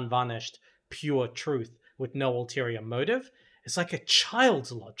the unvarnished, pure truth with no ulterior motive. It's like a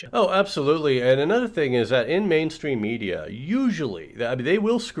child's logic. Oh, absolutely. And another thing is that in mainstream media, usually, they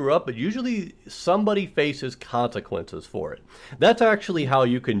will screw up, but usually somebody faces consequences for it. That's actually how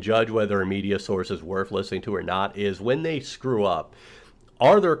you can judge whether a media source is worth listening to or not, is when they screw up.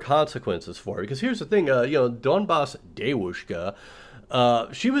 Are there consequences for it? Because here's the thing, Donbas Devushka,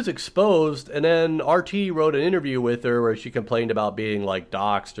 she was exposed, and then RT wrote an interview with her where she complained about being, like,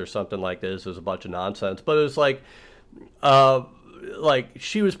 doxxed or something like this. It was a bunch of nonsense. But it was like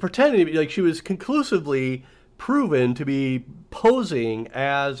she was pretending to be, like, she was conclusively proven to be posing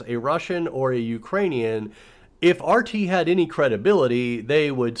as a Russian or a Ukrainian. If RT had any credibility,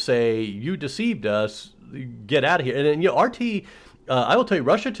 they would say, you deceived us, get out of here. And then, RT... I will tell you,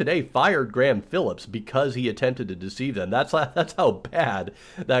 Russia Today fired Graham Phillips because he attempted to deceive them. That's how bad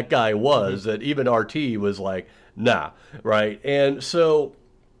that guy was, that even RT was like, nah, right? And so,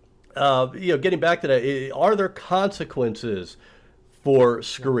 getting back to that, are there consequences for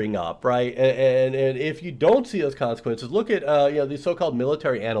screwing up, right? And if you don't see those consequences, look at, these so-called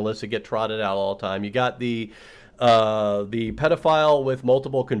military analysts that get trotted out all the time. You got the pedophile with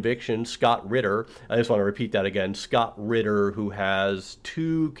multiple convictions, Scott Ritter. I just want to repeat that again. Scott Ritter, who has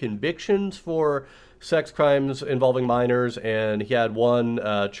 2 convictions for sex crimes involving minors, and he had one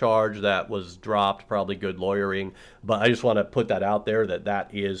charge that was dropped, probably good lawyering. But I just want to put that out there that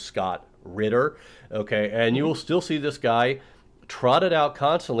is Scott Ritter. Okay, and you will still see this guy trotted out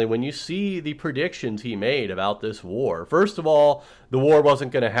constantly when you see the predictions he made about this war. First of all, the war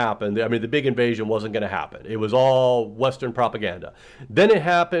wasn't going to happen. I mean, the big invasion wasn't going to happen. It was all Western propaganda. Then it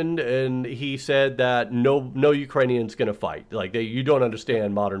happened, and he said that no Ukrainian's going to fight. Like, you don't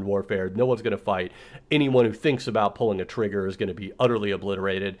understand modern warfare. No one's going to fight. Anyone who thinks about pulling a trigger is going to be utterly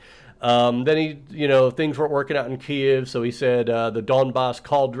obliterated. Then things weren't working out in Kiev, so he said the Donbas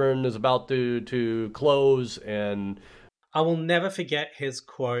cauldron is about to close, and I will never forget his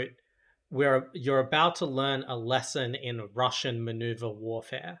quote you're about to learn a lesson in Russian maneuver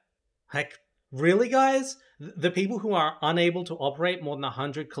warfare. Like, really, guys? The people who are unable to operate more than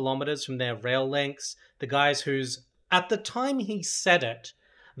 100 kilometers from their rail links, the guys whose, at the time he said it,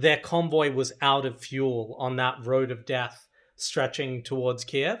 their convoy was out of fuel on that road of death stretching towards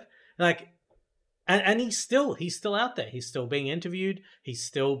Kiev. Like, and he's still out there. He's still being interviewed. He's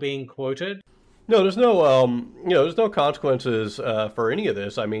still being quoted. No, there's no, there's no consequences for any of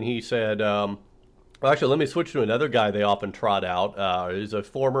this. I mean, he said, well, actually, let me switch to another guy they often trot out. He's a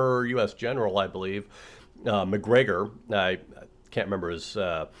former U.S. general, I believe, McGregor. I can't remember his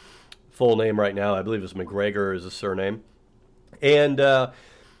full name right now. I believe it's McGregor is his surname. And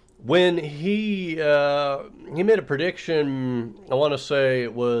when he made a prediction, I want to say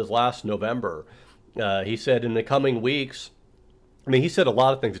it was last November. He said in the coming weeks, I mean, he said a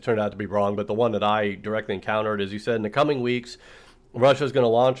lot of things that turned out to be wrong, but the one that I directly encountered is he said in the coming weeks, Russia's going to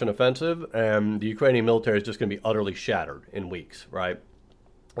launch an offensive, and the Ukrainian military is just going to be utterly shattered in weeks, right?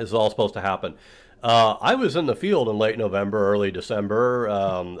 This is all supposed to happen. I was in the field in late November, early December.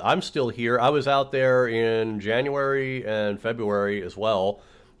 I'm still here. I was out there in January and February as well.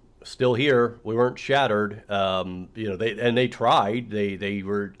 Still here. We weren't shattered. They tried. They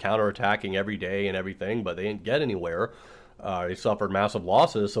were counterattacking every day and everything, but they didn't get anywhere. They suffered massive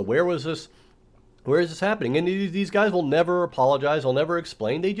losses. So where is this happening? And these guys will never apologize. They'll never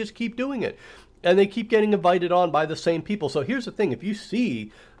explain. They just keep doing it. And they keep getting invited on by the same people. So here's the thing. If you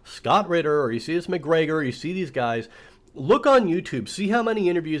see Scott Ritter or you see this McGregor, you see these guys, look on YouTube. See how many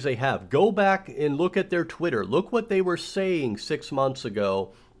interviews they have. Go back and look at their Twitter. Look what they were saying 6 months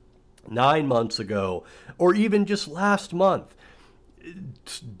ago, 9 months ago, or even just last month.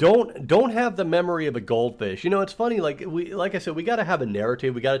 Don't have the memory of a goldfish. It's funny. Like I said, we got to have a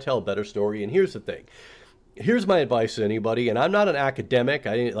narrative. We got to tell a better story. And here's the thing. Here's my advice to anybody. And I'm not an academic.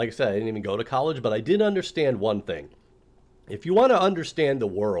 Like I said, I didn't even go to college, but I did understand one thing. If you want to understand the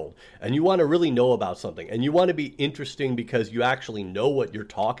world and you want to really know about something and you want to be interesting because you actually know what you're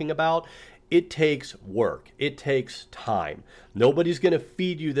talking about, it takes work. It takes time. Nobody's going to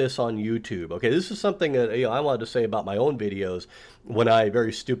feed you this on YouTube. Okay, this is something that I wanted to say about my own videos when I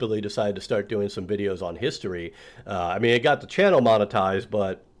very stupidly decided to start doing some videos on history. It got the channel monetized,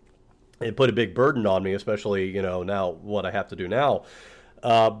 but it put a big burden on me, especially, now what I have to do now.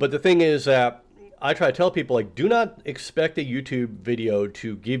 But the thing is that I try to tell people, do not expect a YouTube video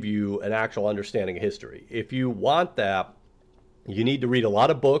to give you an actual understanding of history. If you want that, you need to read a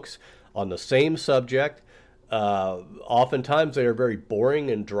lot of books on the same subject. Oftentimes they are very boring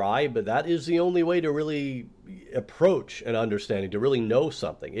and dry, but that is the only way to really approach an understanding, to really know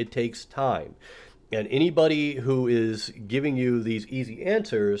something. It takes time. And anybody who is giving you these easy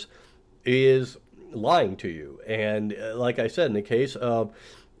answers is lying to you. And like I said, in the case of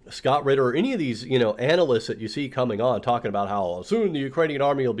Scott Ritter or any of these, analysts that you see coming on talking about how soon the Ukrainian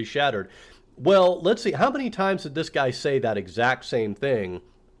army will be shattered. Well, let's see. How many times did this guy say that exact same thing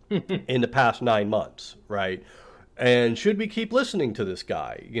in the past 9 months, right? And should we keep listening to this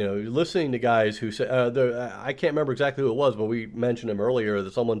guy? Listening to guys who say, I can't remember exactly who it was, but we mentioned him earlier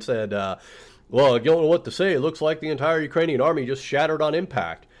that someone said, well, I don't know what to say. It looks like the entire Ukrainian army just shattered on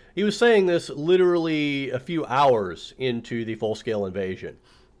impact. He was saying this literally a few hours into the full-scale invasion.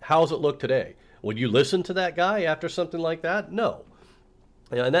 How's it look today? Would you listen to that guy after something like that? No.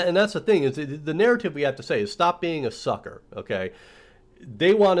 And that's the thing, is the narrative we have to say is stop being a sucker, okay?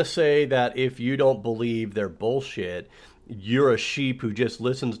 They want to say that if you don't believe their bullshit, you're a sheep who just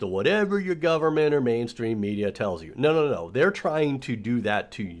listens to whatever your government or mainstream media tells you. No. They're trying to do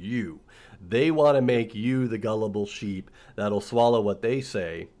that to you. They want to make you the gullible sheep that'll swallow what they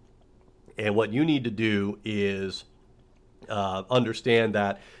say. And what you need to do is understand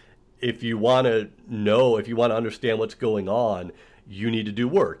that if you want to know, if you want to understand what's going on, you need to do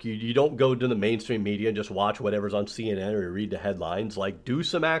work. You don't go to the mainstream media and just watch whatever's on CNN or read the headlines. Do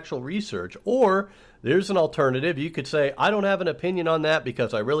some actual research. Or there's an alternative. You could say, I don't have an opinion on that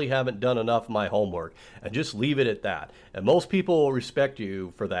because I really haven't done enough of my homework, and just leave it at that. And most people will respect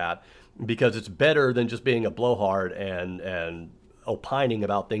you for that because it's better than just being a blowhard and opining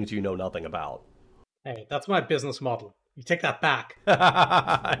about things you know nothing about. Hey, that's my business model. You take that back.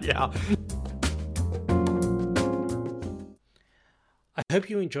 Yeah. I hope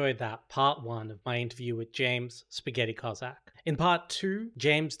you enjoyed that part 1 of my interview with James Spaghetti Kozak. In part 2,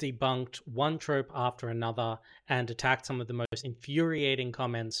 James debunked one trope after another and attacked some of the most infuriating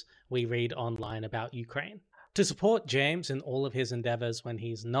comments we read online about Ukraine. To support James in all of his endeavors when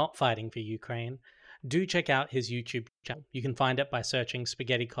he's not fighting for Ukraine, do check out his YouTube channel. You can find it by searching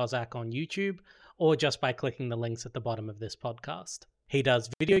Spaghetti Kozak on YouTube or just by clicking the links at the bottom of this podcast. He does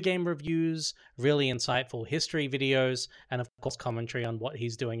video game reviews, really insightful history videos, and of course commentary on what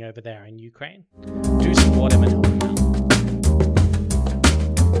he's doing over there in Ukraine. Do support him and help